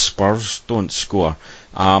 Spurs don't score.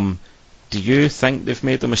 Do you think they've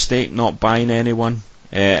made a mistake not buying anyone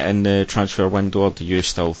in the transfer window, or do you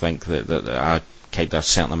still think that a kind of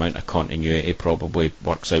certain amount of continuity probably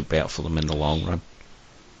works out better for them in the long run?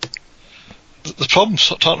 The problem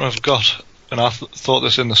Tottenham have got, and I thought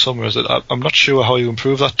this in the summer, is that I'm not sure how you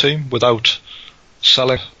improve that team without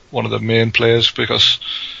selling one of the main players, because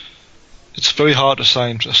it's very hard to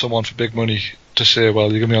sign someone for big money to say, well,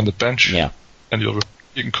 you're going to be on the bench and you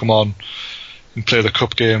can come on and play the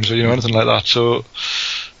cup games or anything like that. So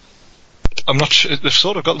I'm not sure. They've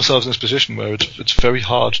sort of got themselves in this position where it's very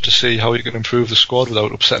hard to see how you can improve the squad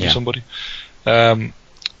without upsetting somebody. I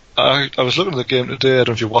was looking at the game today. I don't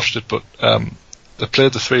know if you watched it, but they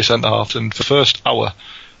played the 3 centre-halves, and for the first hour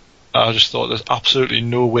I just thought there's absolutely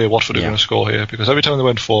no way Watford are going to score here, because every time they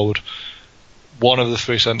went forward, one of the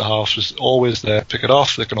 3 centre-halves was always there, pick it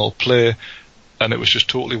off, they can all play, and it was just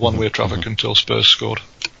totally one-way traffic until Spurs scored.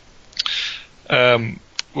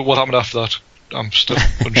 What happened after that, I'm still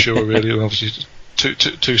unsure really. Obviously,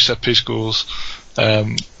 two set-piece goals,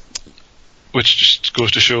 which just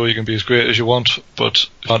goes to show you can be as great as you want, but if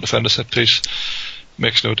you can't defend a set-piece,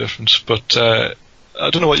 makes no difference. But I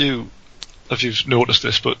don't know if you've noticed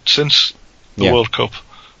this, but since the World Cup,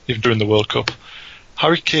 even during the World Cup,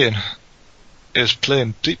 Harry Kane is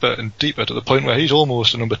playing deeper and deeper to the point where he's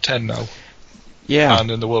almost a number 10 now. Yeah. And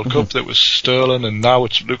in the World Cup, there was Sterling, and now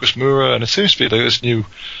it's Lucas Moura, and it seems to be like this new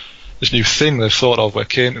thing they've thought of, where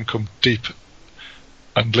Kane can come deep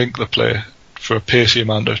and link the play for a pacey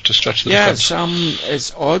Amanda to stretch the defence.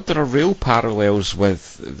 It's odd. There are real parallels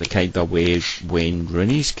with the kind of way Wayne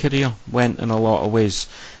Rooney's career went in a lot of ways.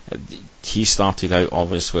 He started out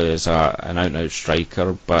obviously as an out-and-out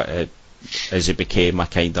striker, but as he became a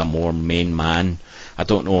kind of more main man, I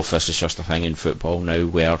don't know if this is just a thing in football now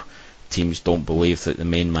where teams don't believe that the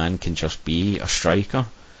main man can just be a striker,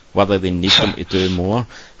 whether they need them to do more.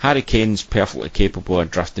 Harry Kane's perfectly capable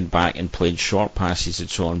of drifting back and playing short passes and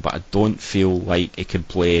so on, but I don't feel like he can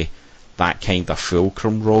play that kind of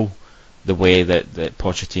fulcrum role the way that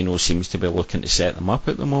Pochettino seems to be looking to set them up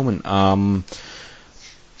at the moment. I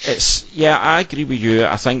agree with you.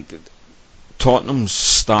 I think Tottenham's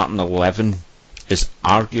starting 11 is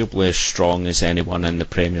arguably as strong as anyone in the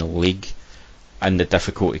Premier League, and the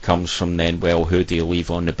difficulty comes from then, well, who do you leave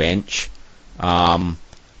on the bench? And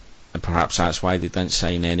perhaps that's why they didn't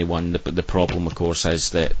sign anyone. But the problem, of course, is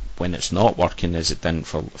that when it's not working, as it didn't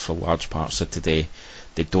for large parts of today,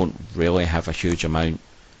 they don't really have a huge amount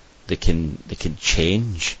they can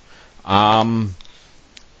change. It's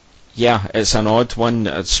an odd one.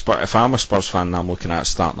 If I'm a Spurs fan and I'm looking at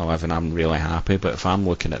starting 11, I'm really happy. But if I'm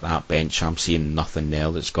looking at that bench, I'm seeing nothing there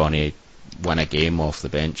that's going to win a game off the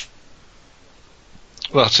bench.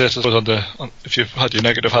 well, I'd say if you had your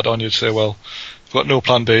negative hat on, you'd say, well, they've got no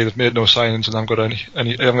plan B, they've made no signings, and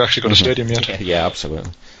they haven't actually got a stadium yet. Yeah,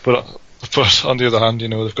 absolutely. But on the other hand,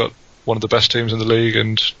 they've got one of the best teams in the league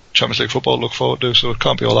and Champions League football to look forward to, so it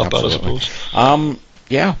can't be all that bad, I suppose.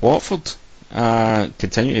 Yeah, Watford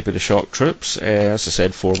continue to be the shock troops. As I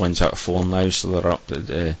said, 4 wins out of 4 now, so they're up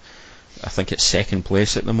to I think it's second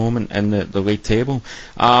place at the moment in the league table.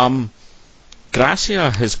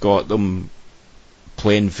 Gracia has got them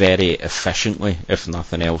playing very efficiently, if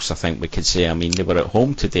nothing else, I think we could say. I mean, they were at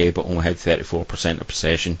home today but only had 34% of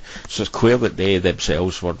possession, so it's clear that they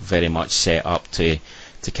themselves were very much set up to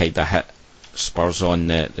kind of hit Spurs on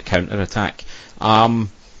the counter-attack.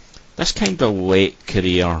 This kind of late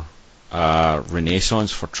career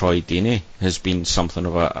renaissance for Troy Deeney has been something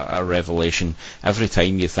of a revelation. Every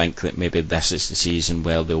time you think that maybe this is the season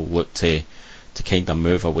where they'll look to kind of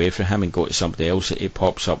move away from him and go to somebody else, he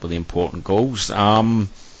pops up with the important goals. How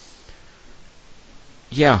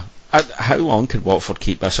long could Watford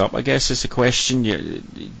keep this up, I guess, is the question.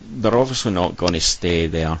 They're obviously not going to stay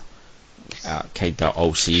there kind of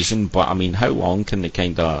all season, but I mean, how long can they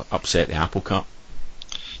kind of upset the apple cart?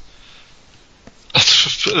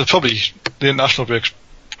 Probably the international breaks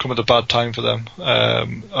come at a bad time for them.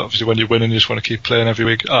 Obviously, when you're winning, you just want to keep playing every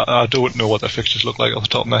week. I don't know what their fixtures look like off the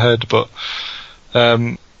top of my head, but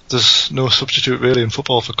there's no substitute really in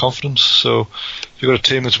football for confidence. So if you've got a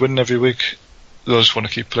team that's winning every week, they'll just want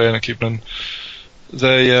to keep playing and keep running.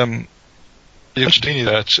 You mentioned Deeney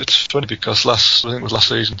there. It's funny because I think it was last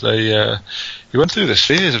season, he went through this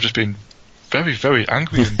phase of just being very, very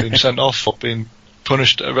angry and being sent off or being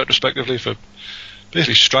punished retrospectively for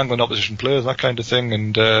basically strangling opposition players, that kind of thing.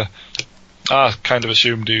 And I kind of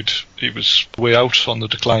assumed he was way out on the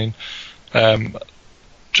decline.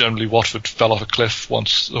 Generally, Watford fell off a cliff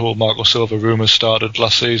once the whole Marco Silva rumours started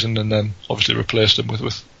last season, and then obviously replaced him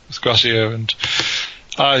with Gracia. And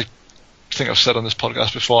I think I've said on this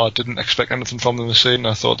podcast before, I didn't expect anything from them this season.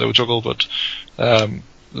 I thought they would juggle, but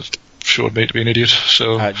they've showed me to be an idiot.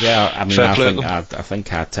 So I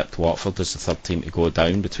think I tipped Watford as the third team to go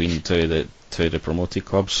down between two of the promoted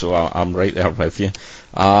clubs, so I'm right there with you.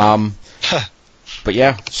 But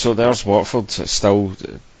yeah, so there's Watford still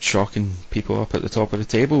shocking people up at the top of the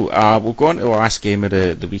table. We'll go on to the last game of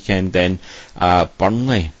the weekend then.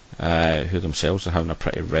 Burnley, who themselves are having a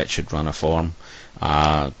pretty wretched run of form,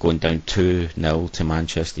 going down 2-0 to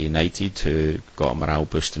Manchester United, who got a morale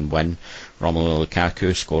boosting win. Romelu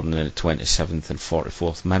Lukaku scoring in the 27th and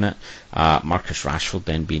 44th minute. Marcus Rashford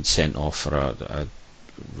then being sent off for a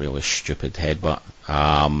really stupid headbutt,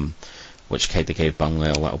 which kind of gave Burnley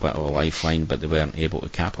a little bit of a lifeline, but they weren't able to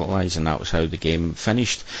capitalise, and that was how the game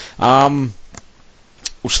finished. We'll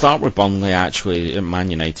start with Burnley, actually. In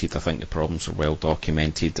Man United, I think the problems are well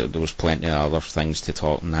documented. There was plenty of other things to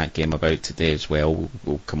talk in that game about today as well.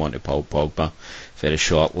 We'll come on to Paul Pogba very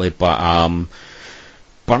shortly, but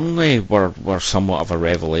Burnley were somewhat of a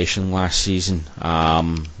revelation last season.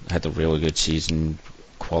 Had a really good season,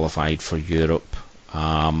 qualified for Europe,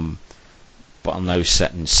 but are now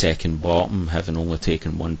sitting second bottom, having only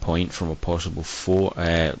taken 1 point from a possible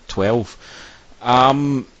 12.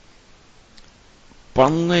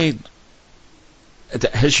 Burnley,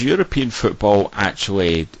 has European football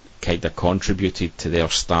actually kind of contributed to their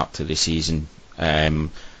start to the season? They're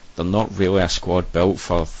not really a squad built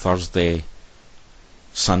for Thursday,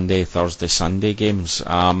 Sunday games.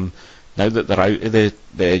 Now that they're out of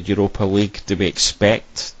the Europa League, do we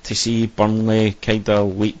expect to see Burnley kind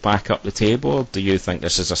of leap back up the table, or do you think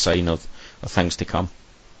this is a sign of things to come?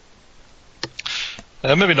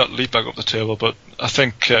 Maybe not leap back up the table, but I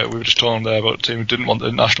think we were just talking there about a team who didn't want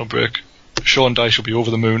the national break. Sean Dyche will be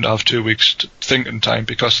over the moon to have 2 weeks to thinking time,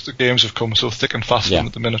 because the games have come so thick and fast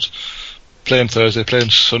at the minute. Playing Thursday, playing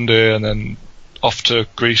Sunday, and then off to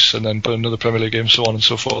Greece, and then another Premier League game, so on and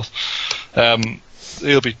so forth.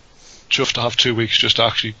 He'll be chuffed to have 2 weeks just to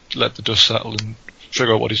actually let the dust settle and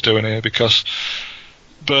figure out what he's doing here, because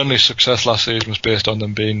Burnley's success last season was based on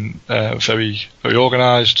them being very, very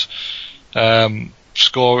organised,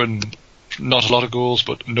 scoring not a lot of goals,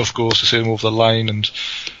 but enough goals to see them over the line, and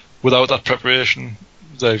without that preparation,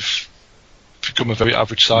 they've become a very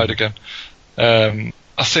average side again.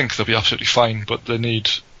 I think they'll be absolutely fine, but they need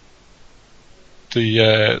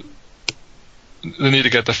to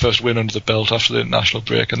get their first win under the belt after the international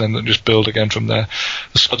break, and then they'll just build again from there.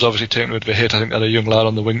 The squad's obviously taken a bit of a hit. I think they had a young lad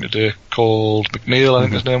on the wing today called McNeil, I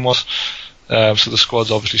think his name was. So the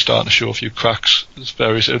squad's obviously starting to show a few cracks. There's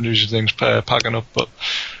various injuries and things packing up, but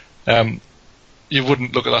you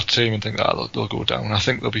wouldn't look at that team and think that they'll go down. I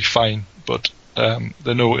think they'll be fine, but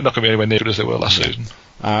they're not going to be anywhere near as they were last season.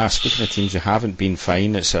 Speaking of teams who haven't been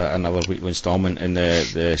fine, it's another weekly instalment in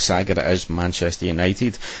the saga that is Manchester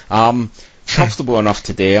United. Comfortable enough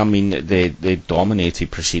today. I mean, they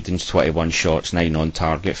dominated proceedings, 21 shots, 9 on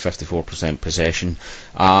target, 54% possession.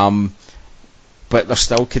 But there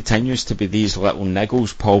still continues to be these little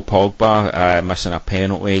niggles. Paul Pogba missing a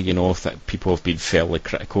penalty. You know, people have been fairly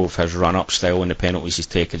critical of his run-up style and the penalties he's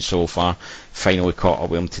taken so far. Finally caught up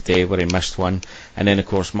with him today where he missed one. And then, of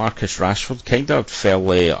course, Marcus Rashford, kind of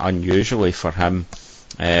fairly unusually for him,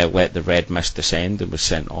 let the red mist descend and was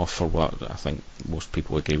sent off for what I think most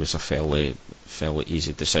people agree was a fairly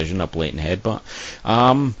easy decision, a blatant headbutt.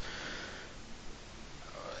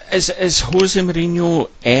 Is Jose Mourinho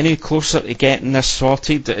any closer to getting this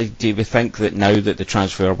sorted? Do we think that now that the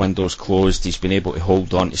transfer window's closed, he's been able to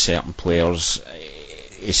hold on to certain players,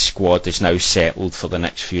 his squad is now settled for the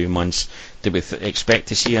next few months? Do we expect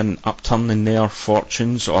to see an upturn in their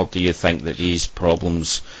fortunes, or do you think that these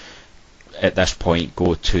problems at this point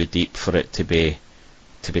go too deep for it to be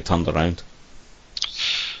turned around?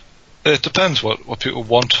 It depends what people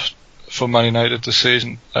want from Man United this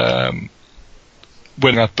season.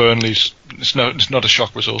 Winning at Burnley, it's not a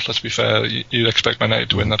shock result. Let's be fair. You'd expect Man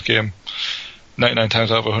United to win that game 99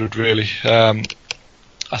 times out of 100. Really, I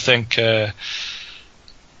think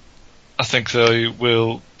they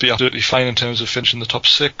will be absolutely fine in terms of finishing the top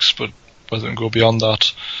 6, but whether they can go beyond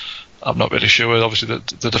that, I'm not really sure. Obviously,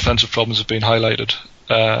 the defensive problems have been highlighted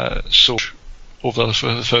so over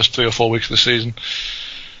the first 3 or 4 weeks of the season,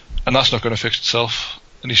 and that's not going to fix itself.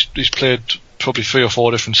 And he's played probably 3 or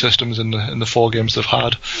 4 different systems in the 4 games they've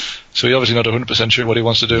had, so he's obviously not 100% sure what he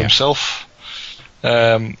wants to do himself.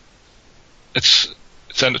 It's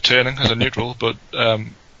entertaining as a neutral, but I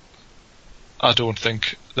don't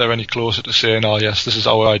think they're any closer to saying, oh yes, this is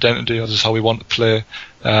our identity, or this is how we want to play.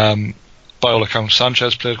 By all accounts,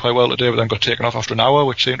 Sanchez played quite well today, but then got taken off after an hour,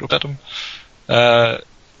 which seemed to upset him.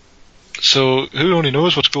 So who only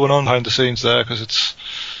knows what's going on behind the scenes there, because it's,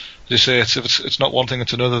 as you say, it's not one thing,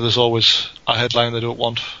 it's another. There's always a headline they don't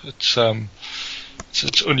want. It's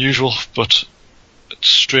unusual, but it's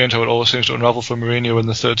strange how it always seems to unravel for Mourinho in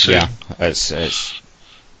the third season. Yeah, it's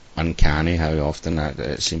uncanny how often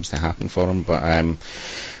it seems to happen for him. But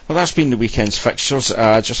well, that's been the weekend's fixtures.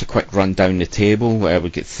 Just a quick run down the table.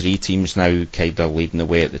 We've got 3 teams now kind of leading the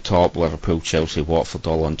way at the top. Liverpool, Chelsea, Watford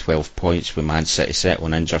all on 12 points, with Man City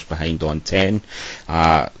settling in just behind on 10.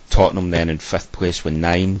 Tottenham then in 5th place with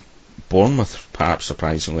 9. Bournemouth, perhaps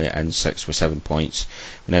surprisingly, in 6th with 7 points.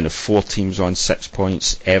 And then the 4 teams on 6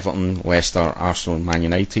 points: Everton, Leicester, Arsenal and Man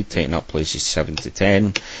United taking up places 7 to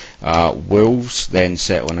 10. Wolves then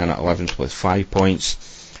settling in at 11th with 5 points.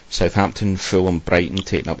 Southampton, Fulham, Brighton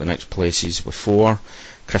taking up the next places with 4.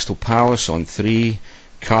 Crystal Palace on 3.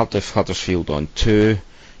 Cardiff, Huddersfield on 2.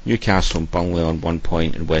 Newcastle and Burnley on 1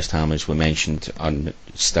 point, and West Ham, as we mentioned,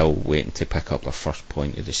 still waiting to pick up their first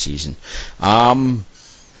point of the season.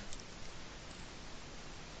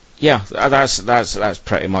 Yeah, that's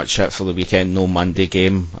pretty much it for the weekend. No Monday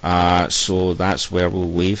game, so that's where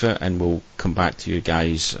we'll leave it, and we'll come back to you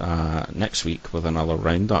guys next week with another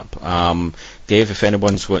roundup. Dave, if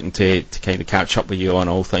anyone's wanting to kind of catch up with you on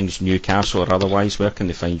all things Newcastle or otherwise, where can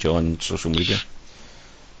they find you on social media?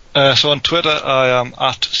 So on Twitter, I am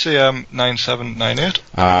at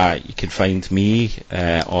CM9798. You can find me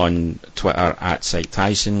on Twitter at Site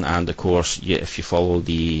Tyson, and of course, if you follow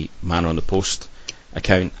the Man on the Post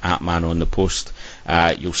account at Man on the Post,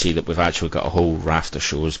 you'll see that we've actually got a whole raft of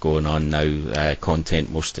shows going on now, content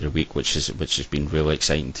most of the week, which has been really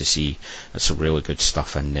exciting to see. There's some really good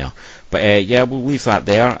stuff in there. But yeah, we'll leave that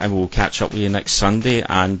there, and we'll catch up with you next Sunday,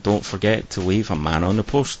 and don't forget to leave a Man on the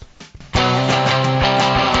Post.